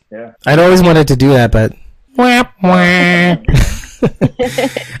 Yeah. I'd always wanted to do that, but I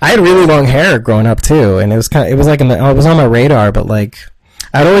had really long hair growing up too, and it was on my radar, but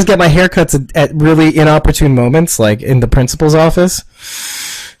I'd always get my haircuts at really inopportune moments, like in the principal's office.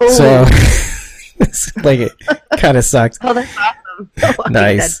 Ooh. So, it kind of sucked. Oh, that's awesome.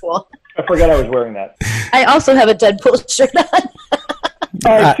 Nice. Deadpool. I forgot I was wearing that. I also have a Deadpool shirt on.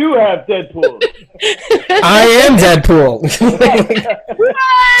 I too have Deadpool. I am Deadpool.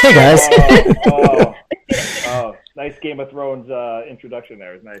 Hey guys. Oh, nice Game of Thrones introduction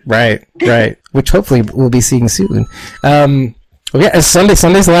there. It was nice. Right. Which hopefully we'll be seeing soon. It's Sunday.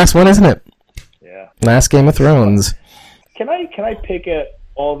 Sunday's the last one, isn't it? Yeah. Last Game of Thrones. Can I pick at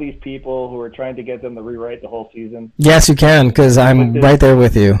all these people who are trying to get them to rewrite the whole season? Yes, you can, because I'm right there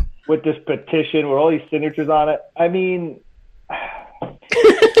with you. With this petition, with all these signatures on it. I mean,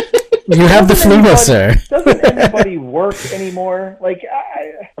 you have the flu, sir. Doesn't anybody work anymore?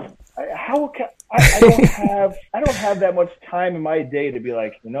 I don't have that much time in my day to be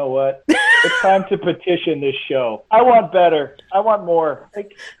like, you know what? It's time to petition this show. I want better. I want more.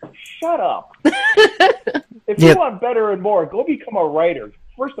 Shut up. If you want better and more, go become a writer.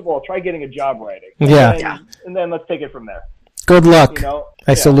 First of all, try getting a job writing. And then let's take it from there. Good luck.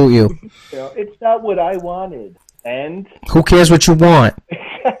 I salute you. It's not what I wanted. And who cares what you want?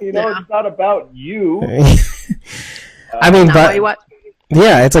 It's not about you. I mean,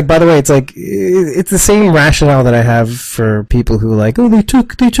 Yeah, it's like, by the way, it's like, it's the same rationale that I have for people who like, oh, they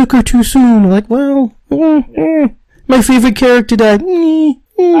took her too soon. Like, well, my favorite character died.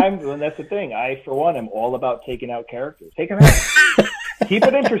 And that's the thing. I, for one, am all about taking out characters. Take them out. Keep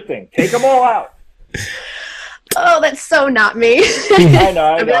it interesting. Take them all out. Oh, that's so not me. I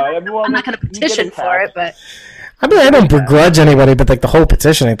know. I'm not going to petition for it, but... I mean, I don't begrudge anybody, but like the whole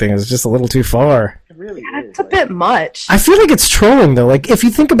petitioning thing is just a little too far. It really is. It's a bit much. I feel like it's trolling, though. Like, if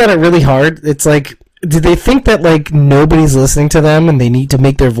you think about it really hard, it's like, do they think that, like, nobody's listening to them and they need to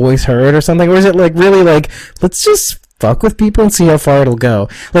make their voice heard or something? Or is it, like, really, like, let's just fuck with people and see how far it'll go?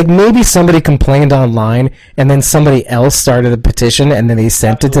 Like, maybe somebody complained online and then somebody else started a petition and then they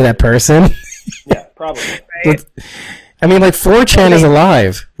sent it to that person? Yeah, probably. Right? I mean, like, 4chan is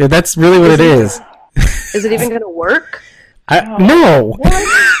alive. Yeah, that's really what it is. Is it even going to work? No. What?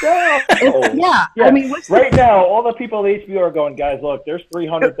 Yeah. I mean, right now, all the people at HBO are going, guys, look, there's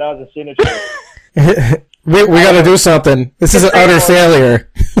 300,000 signatures. we got to do something. This is an utter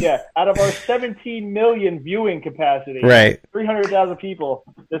failure. Yeah, out of our 17 million viewing capacity, right? 300,000 people.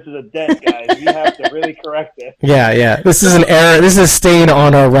 This is a dent, guys. We have to really correct it. Yeah. This is an error. This is a stain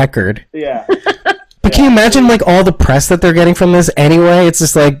on our record. Yeah. But can you imagine, like, all the press that they're getting from this anyway? It's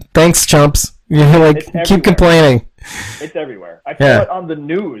just like, thanks, chumps. You know, like, keep complaining. It's everywhere. I saw it on the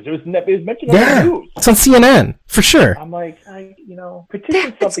news. It was mentioned on the news. It's on CNN, for sure. I'm like,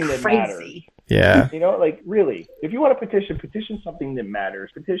 petition something that matters. Yeah. You know, like, really, if you want to petition something that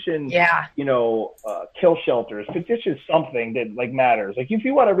matters. Petition, kill shelters. Petition something that, like, matters. Like, if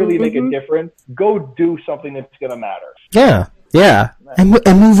you want to really make a difference, go do something that's going to matter. Yeah. And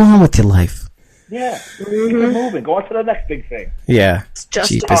move on with your life. Yeah. Keep it moving. Go on to the next big thing. Yeah. It's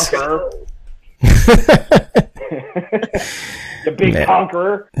just conqueror. The big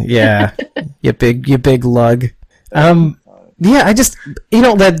conqueror. Yeah. You big lug. Yeah, I just,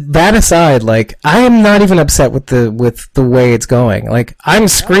 that aside, like, I am not even upset with the way it's going. Like, I'm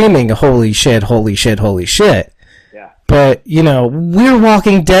screaming, holy shit, holy shit, holy shit. Yeah. But, we're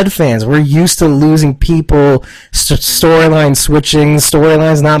Walking Dead fans. We're used to losing people, storyline switching,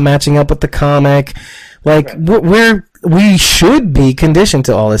 storylines not matching up with the comic. Like, we should be conditioned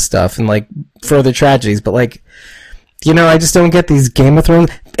to all this stuff and, like, further tragedies. But, like, I just don't get these Game of Thrones.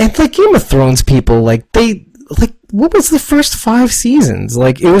 And, like, Game of Thrones people, like, what was the first 5 seasons?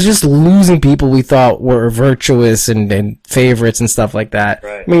 Like, it was just losing people we thought were virtuous and favorites and stuff like that.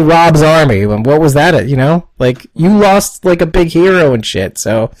 Right. I mean, Rob's Army, what was that at, Like, you lost, like, a big hero and shit,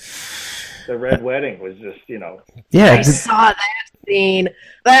 so... The Red Wedding was just, Yeah. I saw that scene.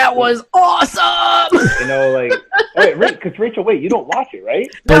 That was awesome! Because Rachel, wait, you don't watch it, right?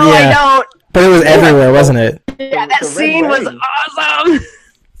 But, I don't. But it was everywhere, wasn't it? Yeah, that scene was awesome!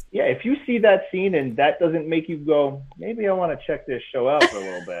 Yeah, if you see that scene and that doesn't make you go, maybe I want to check this show out for a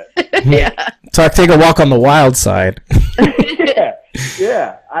little bit. Yeah. So I take a walk on the wild side. Yeah.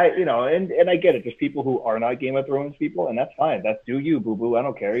 And I get it. There's people who are not Game of Thrones people, and that's fine. That's do you, boo boo. I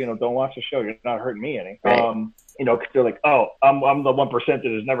don't care. Don't watch the show. You're not hurting me any. Right. Because they're like, oh, I'm the 1% that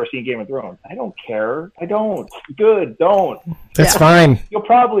has never seen Game of Thrones. I don't care. I don't. Good. Don't. That's fine. You'll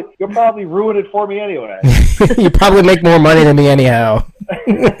probably ruin it for me anyway. You probably make more money than me anyhow.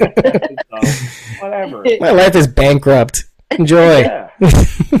 So, whatever. My life is bankrupt. Enjoy. Yeah.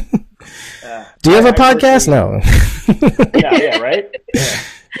 Do you have a podcast? No. Yeah, right? Yeah.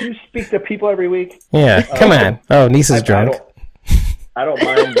 You speak to people every week. Yeah, come on. Oh, Nisa's drunk. I don't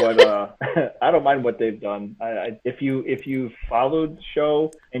mind what I don't mind what they've done. If you followed the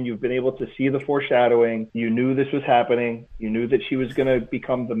show and you've been able to see the foreshadowing, you knew this was happening. You knew that she was going to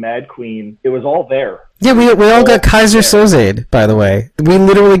become the Mad Queen. It was all there. Yeah, we all got Kaiser Soze, by the way. We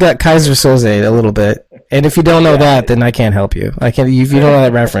literally got Kaiser Soze a little bit. And if you don't know that, then I can't help you. If you don't know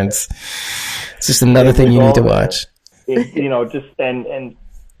that reference, it's just another thing you need to watch. And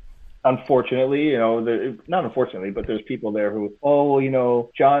unfortunately, not unfortunately, but there's people there who,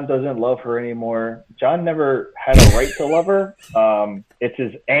 John doesn't love her anymore. John never had a right to love her. It's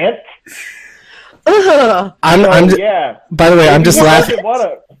his aunt. By the way, I'm just laughing.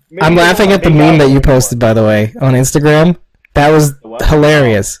 I'm laughing at the meme that you posted, by the way, on Instagram. That was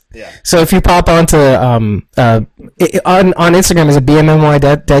hilarious. Yeah. So if you pop onto on Instagram, is it BMNY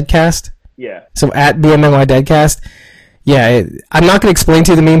Deadcast? Yeah. So at BMNY Deadcast. Yeah, I'm not going to explain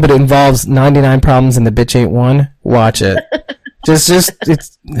to you the meme, but it involves 99 problems and the bitch ain't one. Watch it. just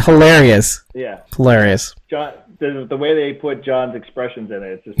it's hilarious. Yeah. Hilarious. John, the way they put John's expressions in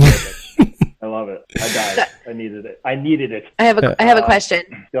it, it's just perfect. I love it. I died. I needed it. I needed it. I have a question.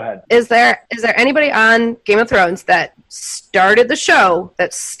 Go ahead. Is there anybody on Game of Thrones that started the show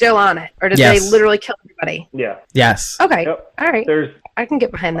that's still on it, or did they literally kill everybody? Yeah. Yes. Okay. Yep. All right. There's I can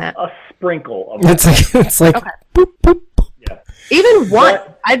get behind that. a sprinkle of It's like Okay. boop, boop. yeah. Even one,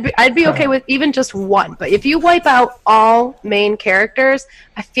 But- I'd be okay with even just one. But if you wipe out all main characters,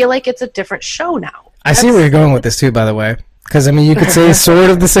 I feel like it's a different show now. I see where you're going with this too, by the way. Because I mean, you could say sort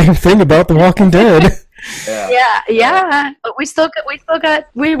of the same thing about The Walking Dead. Yeah. But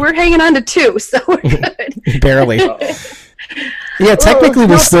we're hanging on to 2, so we're good. Barely. Yeah, technically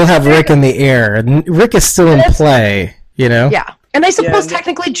we still have Rick in the air. Rick is still in play, you know? Yeah. And I suppose Yeah,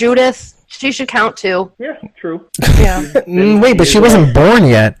 technically Judith, she should count too. Yeah, true. Yeah. Wait, but she wasn't born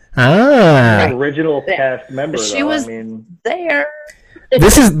yet. Ah. An original cast member, She though. was I mean, there.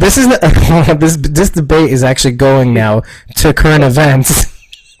 This this debate is actually going now to current events.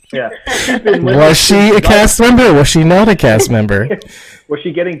 yeah. Was she a cast member or was she not a cast member? Was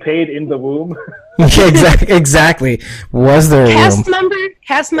she getting paid in the womb? Yeah, exactly. Was there a Cast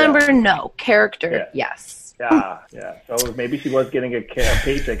room? member, no. Character, Yeah. yes. Yeah. So maybe she was getting a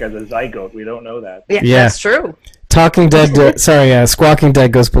paycheck as a zygote. We don't know that. Yeah, Yeah. that's true. Talking Dead, Squawking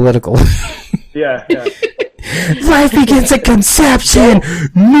Dead goes political. Yeah. Life begins at conception. Go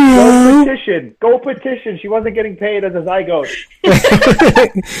No. petition. Go petition. She wasn't getting paid as a zygote.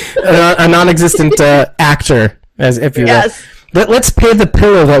 A non-existent actor, as if you will. Yes. Let's pay the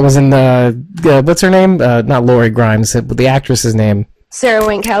pillow that was in the what's her name? Not Lori Grimes, but the actress's name. Sarah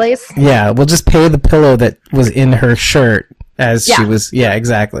Wayne Kelly's. Yeah, we'll just pay the pillow that was in her shirt as she Yeah. was. Yeah,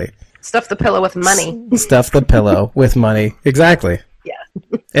 exactly. Stuff the pillow with money. Stuff the pillow with money. Exactly. Yeah.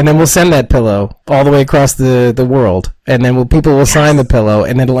 And then we'll send that pillow all the way across the world, and then people will sign the pillow,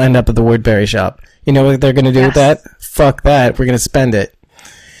 and it'll end up at the Woodbury shop. You know what they're going to do with that? Fuck that. We're going to spend it.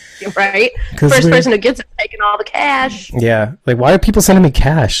 Right? 'Cause First we- person who gets it taking all the cash. Yeah. Like, why are people sending me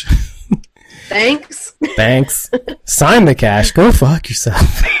cash? Thanks. Thanks. Sign the cash. Go fuck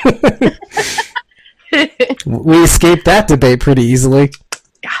yourself. We escaped that debate pretty easily.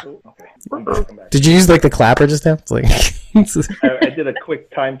 Okay. I'm back. Did you use like the clapper just now? It's like I did a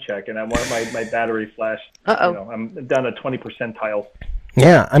quick time check, and I want my battery flashed. Uh-oh. You know, I'm down to 20 percentile.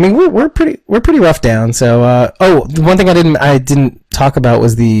 yeah. I mean, we're pretty rough down. So, the one thing I didn't talk about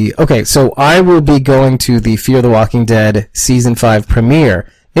was so I will be going to the Fear the Walking Dead season 5 premiere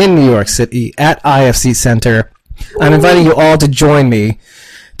in New York City at IFC Center. I'm inviting you all to join me.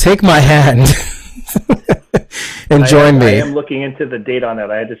 Take my hand. And join me. I am looking into the date on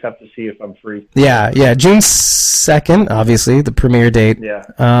that. I just have to see if I'm free. Yeah, June 2nd, obviously, the premiere date. Yeah.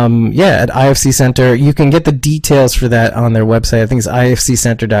 At IFC Center. You can get the details for that on their website. I think it's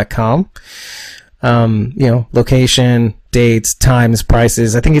ifccenter.com. Location, dates, times,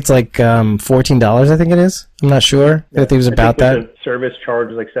 prices. I think it's like $14, I think it is. I'm not sure. I think it was about that. The service charge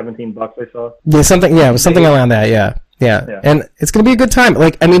was like $17, I saw. Yeah, it was something around that, yeah. And it's going to be a good time.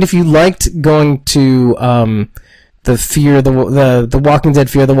 Like, I mean, if you liked going to the Walking Dead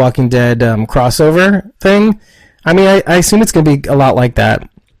Fear the Walking Dead crossover thing, I mean, I assume it's going to be a lot like that.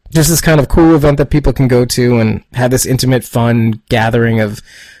 Just this kind of cool event that people can go to and have this intimate, fun gathering of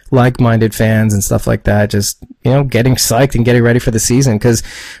like-minded fans and stuff like that. Just, getting psyched and getting ready for the season. Because,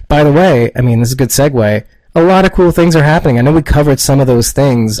 by the way, I mean, this is a good segue. A lot of cool things are happening. I know we covered some of those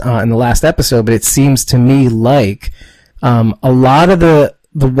things in the last episode, but it seems to me like a lot of the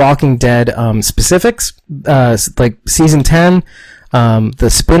Walking Dead specifics, like season 10, the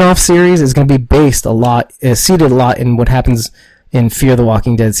spin-off series is going to be seated a lot in what happens in Fear the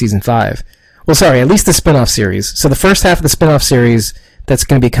Walking Dead season 5. Well, sorry, at least the spin-off series. So the first half of the spin-off series that's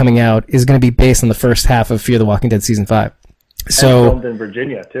going to be coming out is going to be based on the first half of Fear the Walking Dead season 5. So filmed in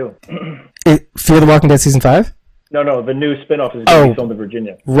Virginia too. Fear the Walking Dead season 5? No, the new spinoff is going to be filmed in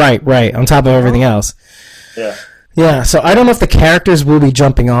Virginia. Right. On top of everything else. Yeah. Yeah, so I don't know if the characters will be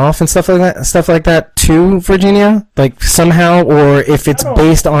jumping off and stuff like that to Virginia, like somehow, or if it's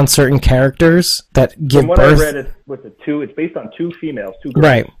based on certain characters that give From what birth. I read, it's based on 2 females, 2 girls.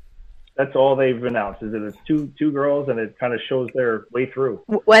 Right. That's all they've announced, is that it's two girls, and it kind of shows their way through.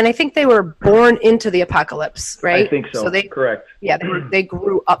 When I think they were born into the apocalypse, right? I think so. Correct. Yeah, they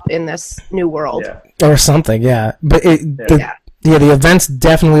grew up in this new world. Yeah. Or something, yeah. But the events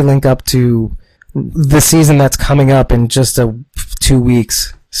definitely link up to the season that's coming up in just 2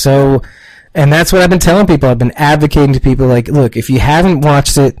 weeks. So, and that's what I've been telling people. I've been advocating to people, like, look, if you haven't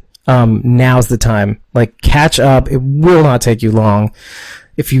watched it, now's the time. Like, catch up. It will not take you long.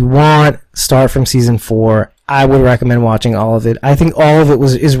 If you want, start from season 4. I would recommend watching all of it. I think all of it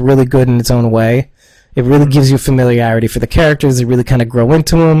is really good in its own way. It really gives you familiarity for the characters. They really kind of grow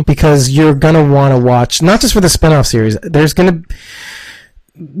into them because you're going to want to watch, not just for the spinoff series, there's going to,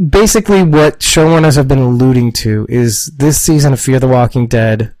 basically what showrunners have been alluding to is this season of Fear the Walking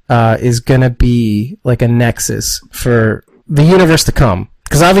Dead is going to be like a nexus for the universe to come.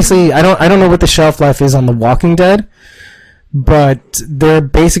 Because obviously, I don't know what the shelf life is on The Walking Dead, but they're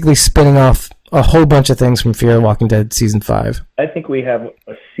basically spinning off a whole bunch of things from Fear the Walking Dead season 5. I think we have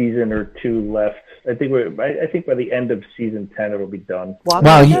a season or two left. I think by the end of season 10 it'll be done.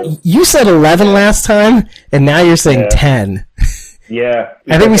 Wow, you said 11 last time, and now you're saying 10. Yeah.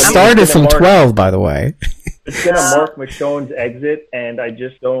 I think we started from 12, by the way. It's going to mark Michonne's exit, and I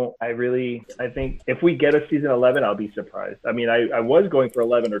just don't, I think if we get a season 11, I'll be surprised. I mean, I was going for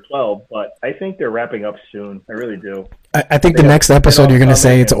 11 or 12, but I think they're wrapping up soon. I really do. I think the next episode you're going to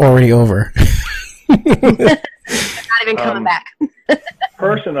say it's already over. Not even coming back.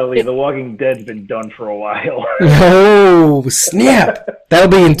 Personally, The Walking Dead's been done for a while. Oh, snap. That'll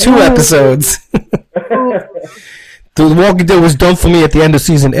be in 2 episodes. The Walking Dead was done for me at the end of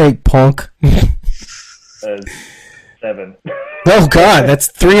season 8, punk. 7. Oh, God, that's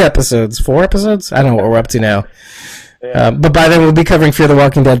 3 episodes. 4 episodes? I don't know what we're up to now. Yeah. But by then we'll be covering Fear the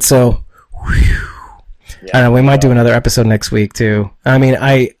Walking Dead, so... I don't know, we might do another episode next week, too. I mean,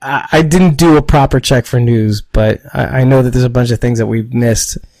 I didn't do a proper check for news, but I know that there's a bunch of things that we've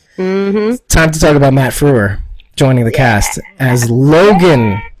missed. Mm-hmm. Time to talk about Matt Frewer joining the cast as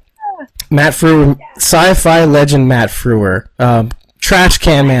Logan. Matt Frewer, sci-fi legend Matt Frewer. Trash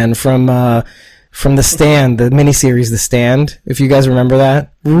Can Man from The Stand, the miniseries The Stand, if you guys remember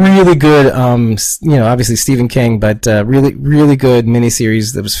that. Really good, obviously Stephen King, but really, really good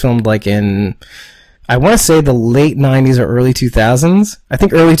miniseries that was filmed like in... I want to say the late 90s or early 2000s. I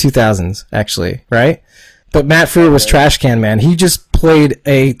think early 2000s, actually, right? But Matt Frewer was Trash Can Man. He just played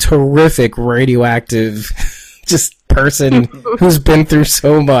a terrific radioactive just person who's been through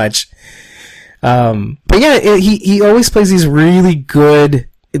so much. But yeah, he always plays these really good,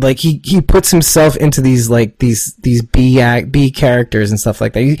 like he puts himself into these like these B characters and stuff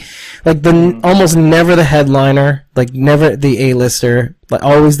like that. Almost never the headliner, like never the A-lister, like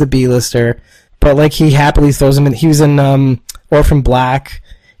always the B-lister. But like he happily throws him in. He was in Orphan Black.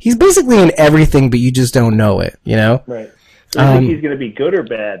 He's basically in everything, but you just don't know it. You know. Right. Do you think he's going to be good or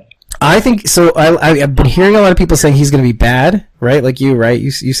bad? I think so. I've been hearing a lot of people saying he's going to be bad. Right, like you. Right,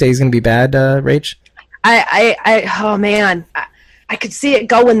 you say he's going to be bad, Rach. Oh man, I could see it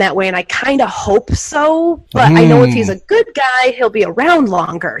going that way, and I kind of hope so. But I know if he's a good guy, he'll be around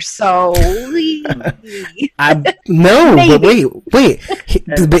longer. So no, but wait.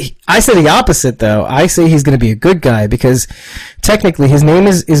 But I say the opposite, though. I say he's going to be a good guy because technically his name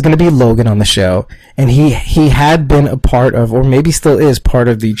is going to be Logan on the show, and he had been a part of, or maybe still is part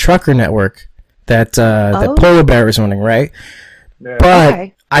of the Trucker Network that Polar Bear is running, right? Yeah.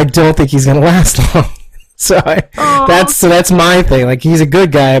 But I don't think he's going to last long. So that's my thing. Like he's a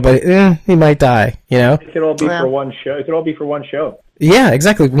good guy, but he might die. You know. It could all be for one show. It could all be for one show. Yeah,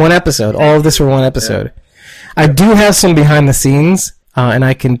 exactly. One episode. All of this for one episode. Yeah. I do have some behind the scenes, and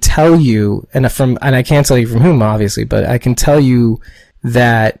I can tell you, and I can't tell you from whom, obviously, but I can tell you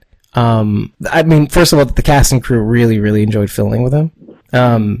that. I mean, first of all, the cast and crew really, really enjoyed filming with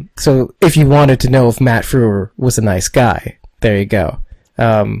him. So if you wanted to know if Matt Frewer was a nice guy, there you go.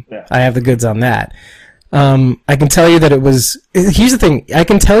 I have the goods on that. I can tell you that it was. Here's the thing. I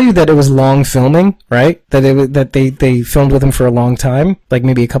can tell you that it was long filming, right? That they filmed with him for a long time, like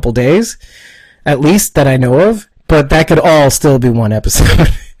maybe a couple days, at least that I know of. But that could all still be one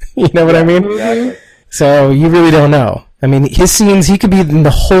episode. You know what I mean? Exactly. So you really don't know. I mean, his scenes, he could be in the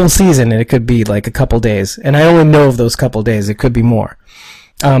whole season, and it could be like a couple days. And I only know of those couple days. It could be more.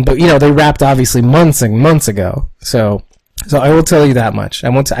 But they wrapped obviously months and months ago. So I will tell you that much.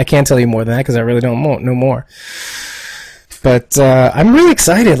 I can't tell you more than that because I really don't know more. But I'm really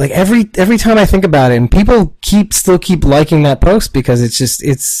excited. Like every time I think about it, and people still keep liking that post because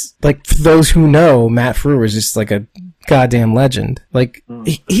it's like for those who know, Matt Frewer is just like a goddamn legend. Like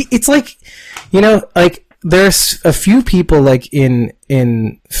it's like like there's a few people like in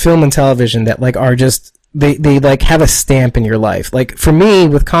film and television that like are just they like have a stamp in your life. Like for me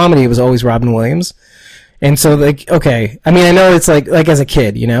with comedy, it was always Robin Williams. And so, like, okay, I mean, I know it's like as a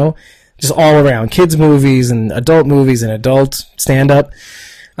kid, just all around kids movies and adult stand-up.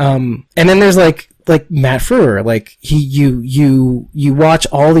 And then there's like Matt Frewer, like you watch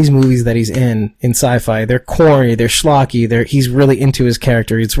all these movies that he's in sci-fi. They're corny, they're schlocky, he's really into his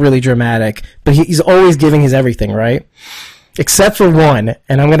character. It's really dramatic, but he's always giving his everything, right? Except for one,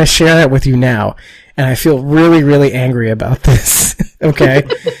 and I'm going to share that with you now. And I feel really, really angry about this. Okay.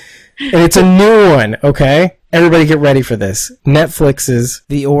 And it's a new one, okay? Everybody get ready for this. Netflix's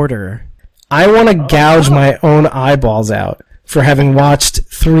The Order. I want to gouge my own eyeballs out for having watched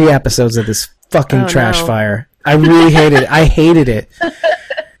 3 episodes of this fucking trash fire. I really hated it. I hated it.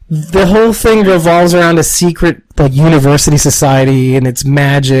 The whole thing revolves around a secret, like, university society, and it's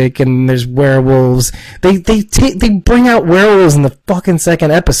magic, and there's werewolves. They bring out werewolves in the fucking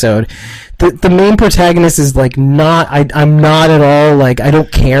second episode. The main protagonist is, like, I'm not at all, like, I don't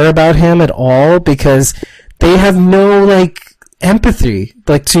care about him at all, because they have no, like, empathy,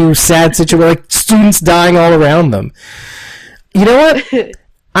 like, to sad situations, like, students dying all around them. You know what?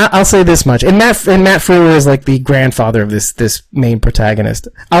 I'll say this much, and Matt Frewer is like the grandfather of this main protagonist.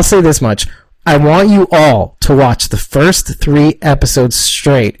 I'll say this much: I want you all to watch the first 3 episodes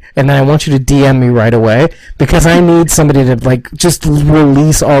straight, and then I want you to DM me right away because I need somebody to like just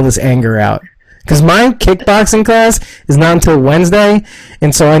release all this anger out. Because my kickboxing class is not until Wednesday,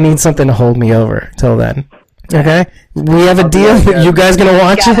 and so I need something to hold me over till then. Okay, we have a deal. You guys gonna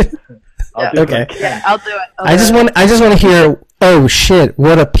watch it? Okay. Yeah, I'll do it. I just want to hear, oh shit,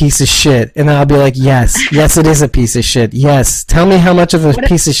 what a piece of shit. And then I'll be like, yes, it is a piece of shit. Yes. Tell me how much of a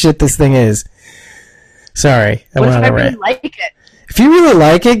piece of shit this thing is. Sorry. What if I really like it? If you really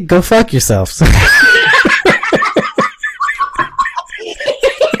like it, go fuck yourself.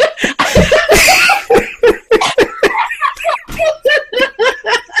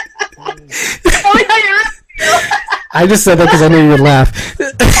 Oh yeah, I just said that because I knew you would laugh.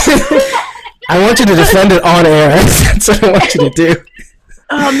 I want you to defend it on air. That's what I want you to do.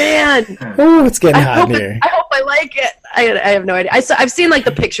 Oh man! Oh, it's getting hot in here. I hope I like it. I have no idea. I've seen like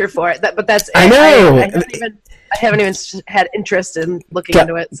the picture for it, but that's it. I know. I haven't even had interest in looking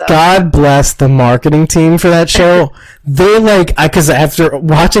into it. So. God bless the marketing team for that show. They're like, because after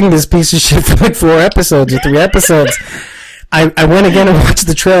watching this piece of shit for like 4 episodes or 3 episodes. I went again and watched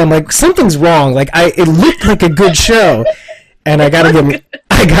the trailer. I'm like, something's wrong. Like, it looked like a good show, and I gotta give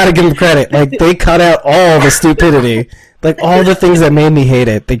them credit. Like, they cut out all the stupidity, like all the things that made me hate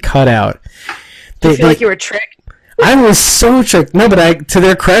it. They cut out. You feel like you were tricked? I was so tricked. No, but to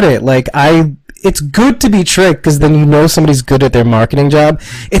their credit, like it's good to be tricked because then you know somebody's good at their marketing job.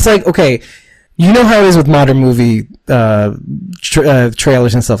 It's like, okay, you know how it is with modern movie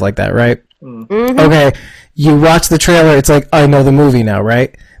trailers and stuff like that, right? Mm-hmm. Okay. You watch the trailer, it's like, I know the movie now,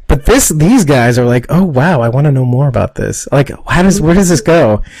 right? But these guys are like, oh wow, I want to know more about this. Like, where does this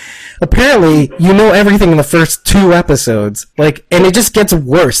go? Apparently, you know everything in the first 2 episodes. Like, and it just gets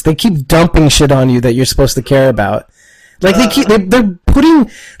worse. They keep dumping shit on you that you're supposed to care about. Like, they're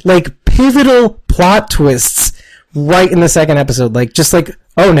putting, like, pivotal plot twists right in the second episode. Like, just like,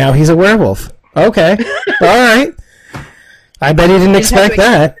 oh, now he's a werewolf. Okay. Alright. I bet he didn't expect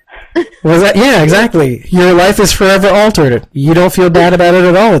that. Was that? Yeah, exactly. Your life is forever altered. You don't feel bad about it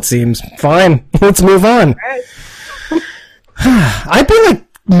at all, it seems. Fine. Let's move on. I'd be like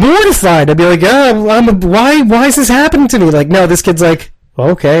mortified. I'd be like, oh, why is this happening to me? Like, no, this kid's like,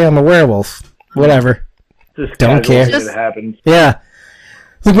 okay, I'm a werewolf. Whatever. Just don't care. It happens. Yeah.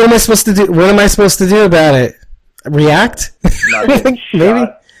 Like, what am I supposed to do? What am I supposed to do about it? React? Maybe.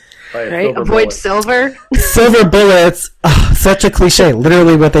 Right? Avoid silver. Silver bullets. Oh, such a cliche.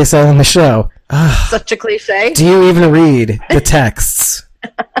 Literally what they said on the show. Oh, such a cliche. Do you even read the texts?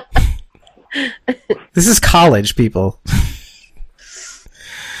 This is college, people.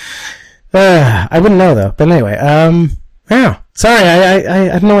 I wouldn't know though. But anyway, yeah. Sorry, I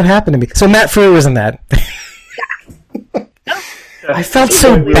don't know what happened to me. So Matt Frewer was in that. I felt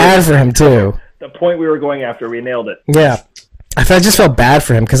so bad for him too. The point we were going after, we nailed it. Yeah. I just felt bad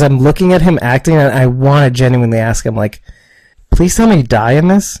for him because I'm looking at him acting and I want to genuinely ask him, like, please tell me you die in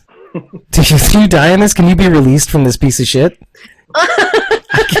this? Do you die in this? Can you be released from this piece of shit?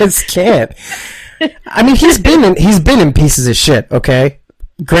 I just can't. I mean, he's been in pieces of shit, okay?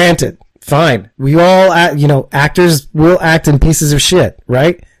 Granted, fine. We all, actors will act in pieces of shit,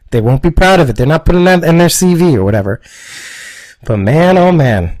 right? They won't be proud of it. They're not putting that in their CV or whatever. But man, oh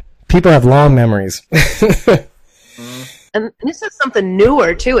man, people have long memories. And this is something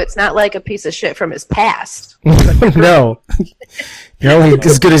newer, too. It's not like a piece of shit from his past. No. You're only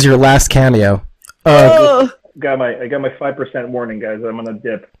as good as your last cameo. I got my 5% warning, guys. I'm going to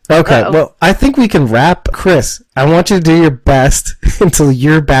dip. Okay, Uh-oh. Well, I think we can wrap. Chris, I want you to do your best until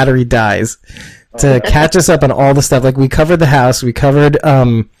your battery dies to catch us up on all the stuff. Like, we covered the house. We covered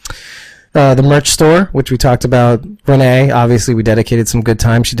the merch store, which we talked about. Renee, obviously, we dedicated some good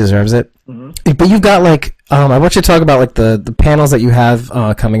time. She deserves it. Mm-hmm. But you've got, like, I want you to talk about, like, the panels that you have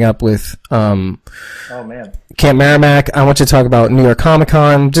coming up with oh, man. Camp Merrimack. I want you to talk about New York Comic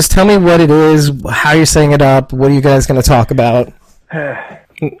Con. Just tell me what it is, how you're setting it up, what are you guys going to talk about?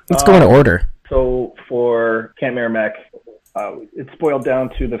 let's go in order. So for Camp Merrimack, it's boiled down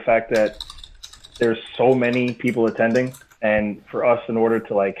to the fact that there's so many people attending. And for us, in order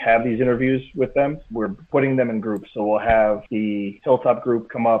to like have these interviews with them, we're putting them in groups. So we'll have the Hilltop group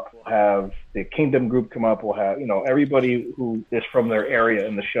come up, we'll have the Kingdom group come up, we'll have, everybody who is from their area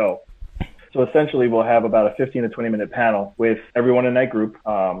in the show. So essentially, we'll have about a 15 to 20-minute panel with everyone in that group.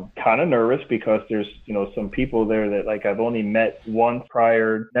 Kind of nervous because there's, some people there that like I've only met once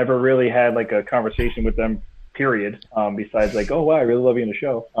prior, never really had like a conversation with them, period. Besides like, oh wow, I really love you in the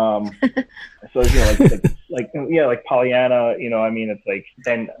show. So like Pollyanna, it's like,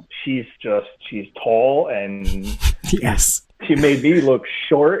 and she's tall and yes. She made me look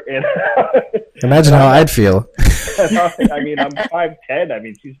short, and imagine how I'd feel. I mean, I'm 5'10". I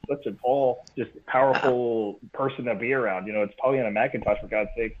mean, she's such a tall, just powerful person to be around. It's Pollyanna McIntosh, for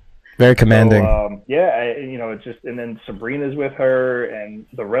God's sake. Very commanding. So, it's just, and then Sabrina's with her, and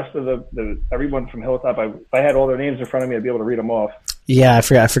the rest of the everyone from Hilltop. If I had all their names in front of me, I'd be able to read them off. Yeah, I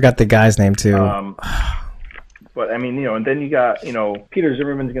forgot the guy's name too. But I mean, and then you got, Peter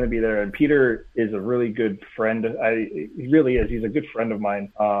Zimmerman's going to be there, and Peter is a really good friend. He really is. He's a good friend of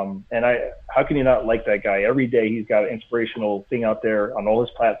mine. And how can you not like that guy? Every day he's got an inspirational thing out there on all his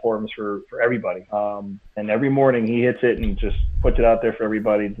platforms for everybody. And every morning he hits it and just puts it out there for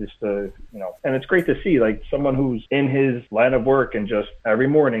everybody just to, and it's great to see like someone who's in his line of work and just every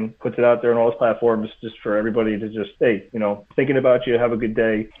morning puts it out there on all his platforms just for everybody to just, hey, thinking about you, have a good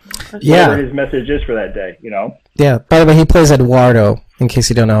day. Yeah. Whatever his message is for that day, Yeah. By the way, he plays Eduardo, in case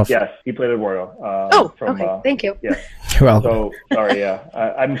you don't know. Yes, he played Eduardo. Okay. Thank you. Yeah. Well, so sorry. Yeah,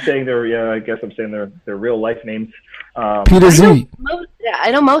 I'm saying I guess I'm saying their real life names. Peter Z.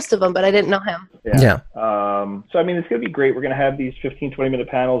 I know most of them, but I didn't know him. Yeah. So I mean, it's gonna be great. We're gonna have these 15, 20-minute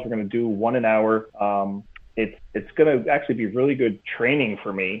panels. We're gonna do one an hour. It's going to actually be really good training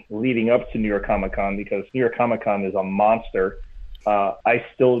for me leading up to New York Comic Con, because New York Comic Con is a monster. I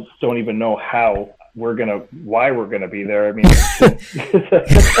still don't even know why we're gonna be there. I mean,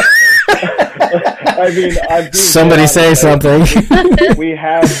 somebody say something. we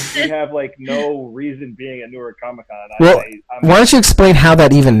have like no reason being at New York Comic Con. Well, why don't you explain how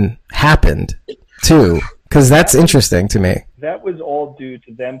that even happened, too? Because that's interesting to me. That was all due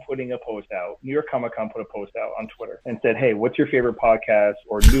to them putting a post out. New York Comic Con put a post out on Twitter and said, hey, what's your favorite podcast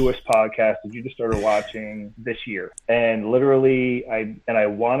or newest podcast that you just started watching this year? And literally, I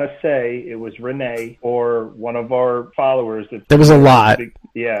want to say it was Renee or one of our followers. There was a lot.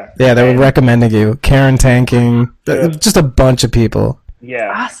 Yeah. Yeah, they were recommending you. Karen Tanking, just a bunch of people.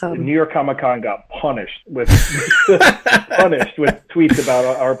 Yeah, awesome. New York Comic Con got punished with tweets about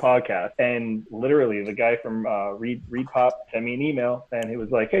our podcast, and literally the guy from Read Pop sent me an email, and he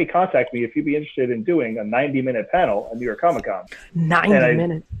was like, "Hey, contact me if you'd be interested in doing a 90-minute panel at New York Comic Con." 90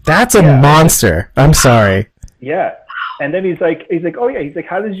 minutes. That's a monster. I'm sorry. Yeah. And then he's like, oh yeah, he's like,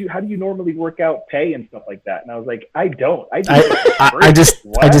 how do you normally work out pay and stuff like that? And I was like, I don't. I just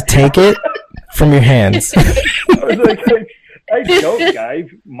take it from your hands. I was like I don't, guys.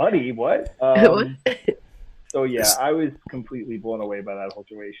 Money, what? So yeah, I was completely blown away by that whole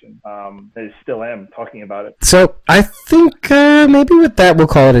situation. I still am talking about it. So I think maybe with that we'll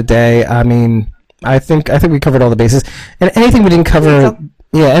call it a day. I mean, I think we covered all the bases, and anything we didn't cover.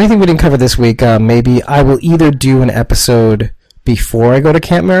 Yeah, anything we didn't cover this week. Maybe I will either do an episode before I go to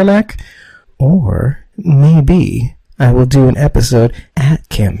Camp Merrimack, or maybe I will do an episode at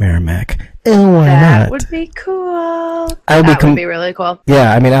Camp Merrimack. And why not? That would be cool. That would be really cool.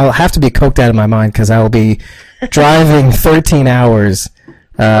 Yeah, I mean, I'll have to be coked out of my mind because I will be driving 13 hours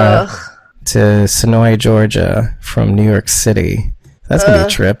to Sonoy, Georgia from New York City. That's going to be a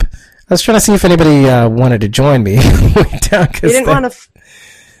trip. I was trying to see if anybody wanted to join me. You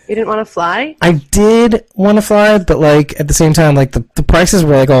didn't want to fly? I did want to fly, but like at the same time, like the prices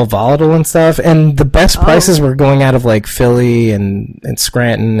were like all volatile and stuff, and the best prices were going out of like Philly and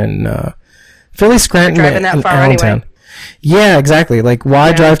Scranton and Philly, Scranton, driving that and far Allentown. Anyway. Yeah, exactly. Like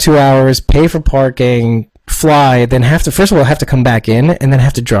why drive 2 hours, pay for parking, fly, then have to come back in, and then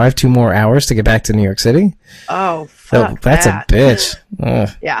have to drive 2 more hours to get back to New York City? Oh, fuck that's that. a bitch.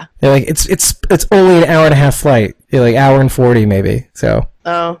 Yeah. Like it's only an hour and a half flight, like hour and 40 maybe. So.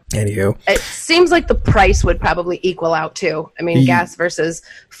 Anywho, it seems like the price would probably equal out too. I mean, gas versus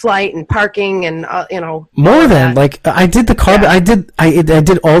flight and parking and more than like I did the carbon. Yeah. I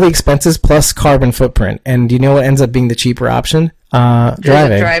did all the expenses plus carbon footprint, and you know what ends up being the cheaper option?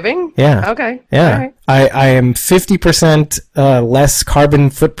 Driving. Yeah. Okay. Yeah. Right. I am 50% less carbon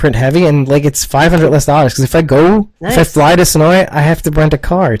footprint heavy, and like it's $500 less because if I fly to Sonoy, I have to rent a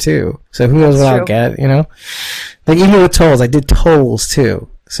car too. So who knows what I'll get? Like even with tolls, I did tolls too.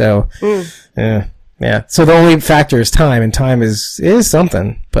 So, yeah. So the only factor is time, and time is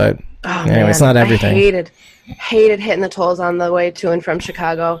something. But anyway, it's not everything. I hated hitting the tolls on the way to and from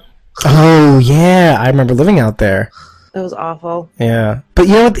Chicago. Oh yeah, I remember living out there. It was awful. Yeah, but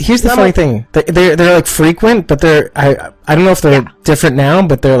you know what? Here's the funny thing: they're like frequent, but I don't know if they're different now,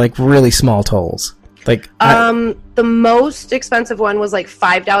 but they're like really small tolls. Like the most expensive one was like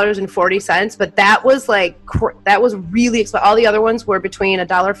 $5.40, but that was like that was really expensive. All the other ones were between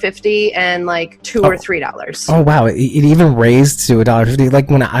 $1.50 and like $2 or $3. Oh wow! It even raised to $1.50.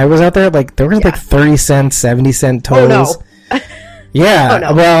 Like when I was out there, like there was like 30-cent, 70-cent tolls. Oh no! Yeah. Oh,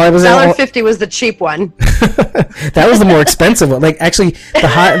 no. Well, I was $1.50 was the cheap one. That was the more expensive one. Like actually,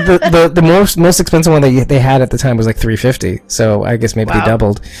 the most expensive one that they had at the time was like $3.50. So I guess maybe they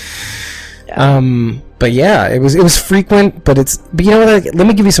doubled. But yeah, it was frequent, but you know what, like, let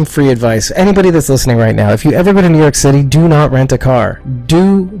me give you some free advice. Anybody that's listening right now, if you ever go to New York City, do not rent a car.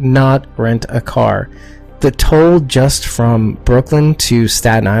 Do not rent a car. The toll just from Brooklyn to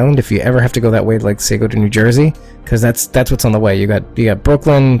Staten Island, if you ever have to go that way, like say go to New Jersey, because that's what's on the way. You got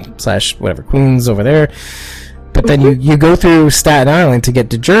Brooklyn / whatever, Queens over there. But then you go through Staten Island to get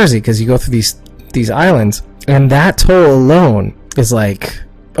to Jersey, because you go through these islands, and that toll alone is like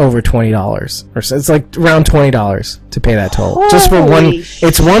over $20, or so. It's like around $20 to pay that toll. Just for one.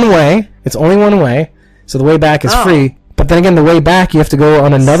 It's one way. It's only one way. So the way back is free. But then again, the way back you have to go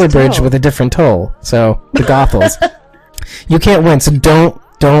on another bridge with a different toll. So the Gothels, you can't win. So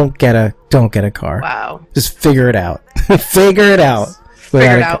don't get a car. Wow. Just figure it out. Figure it out.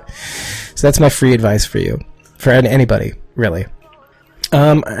 So that's my free advice for you, for anybody really.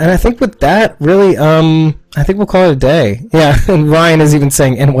 And I think with that, really, I think we'll call it a day. Yeah, and Ryan is even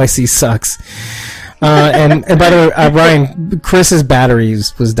saying NYC sucks. And by the way, Ryan, Chris's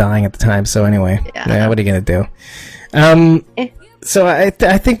batteries was dying at the time, so anyway, what are you going to do? So I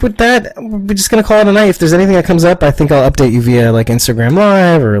think with that, we're just going to call it a night. If there's anything that comes up, I think I'll update you via like Instagram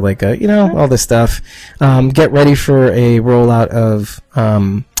Live or like, all this stuff. Get ready for a rollout of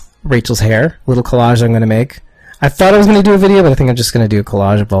Rachel's hair, little collage I'm going to make. I thought I was going to do a video, but I think I'm just going to do a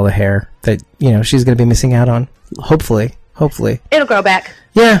collage of all the hair that, she's going to be missing out on. Hopefully. It'll grow back.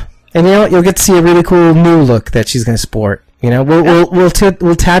 Yeah. And you'll get to see a really cool new look that she's going to sport.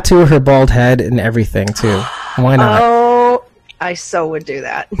 We'll tattoo her bald head and everything too. Why not? Oh, I so would do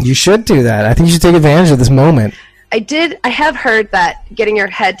that. You should do that. I think you should take advantage of this moment. I have heard that getting your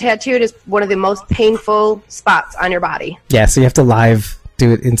head tattooed is one of the most painful spots on your body. Yeah, so you have to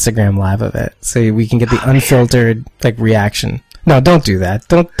do it Instagram live of it, so we can get the unfiltered reaction. No, don't do that.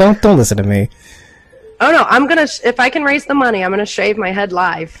 Don't listen to me. Oh no, if I can raise the money, I'm gonna shave my head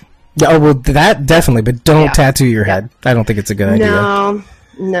live. Yeah, oh well, that definitely, but don't tattoo your head. I don't think it's a good idea.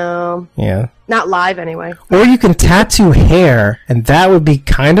 No. Yeah. Not live anyway. Or you can tattoo hair, and that would be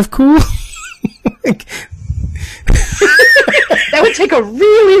kind of cool. That would take a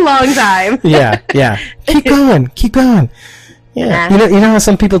really long time. Yeah. Keep going. Yeah. You know how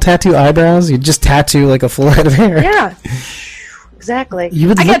some people tattoo eyebrows? You just tattoo like a full head of hair. Yeah. Exactly.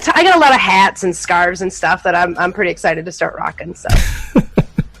 I got a lot of hats and scarves and stuff that I'm pretty excited to start rocking. So.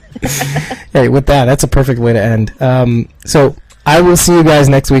 Hey, with that's a perfect way to end. So I will see you guys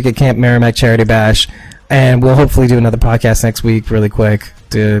next week at Camp Merrimack Charity Bash, and we'll hopefully do another podcast next week, really quick,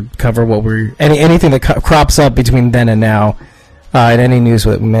 to cover what anything that crops up between then and now, and any news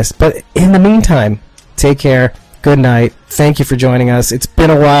that we missed. But in the meantime, take care. Good night. Thank you for joining us. It's been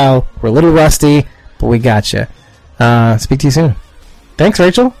a while. We're a little rusty, but we got you. Speak to you soon. Thanks,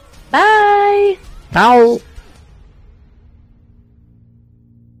 Rachel. Bye. Ciao.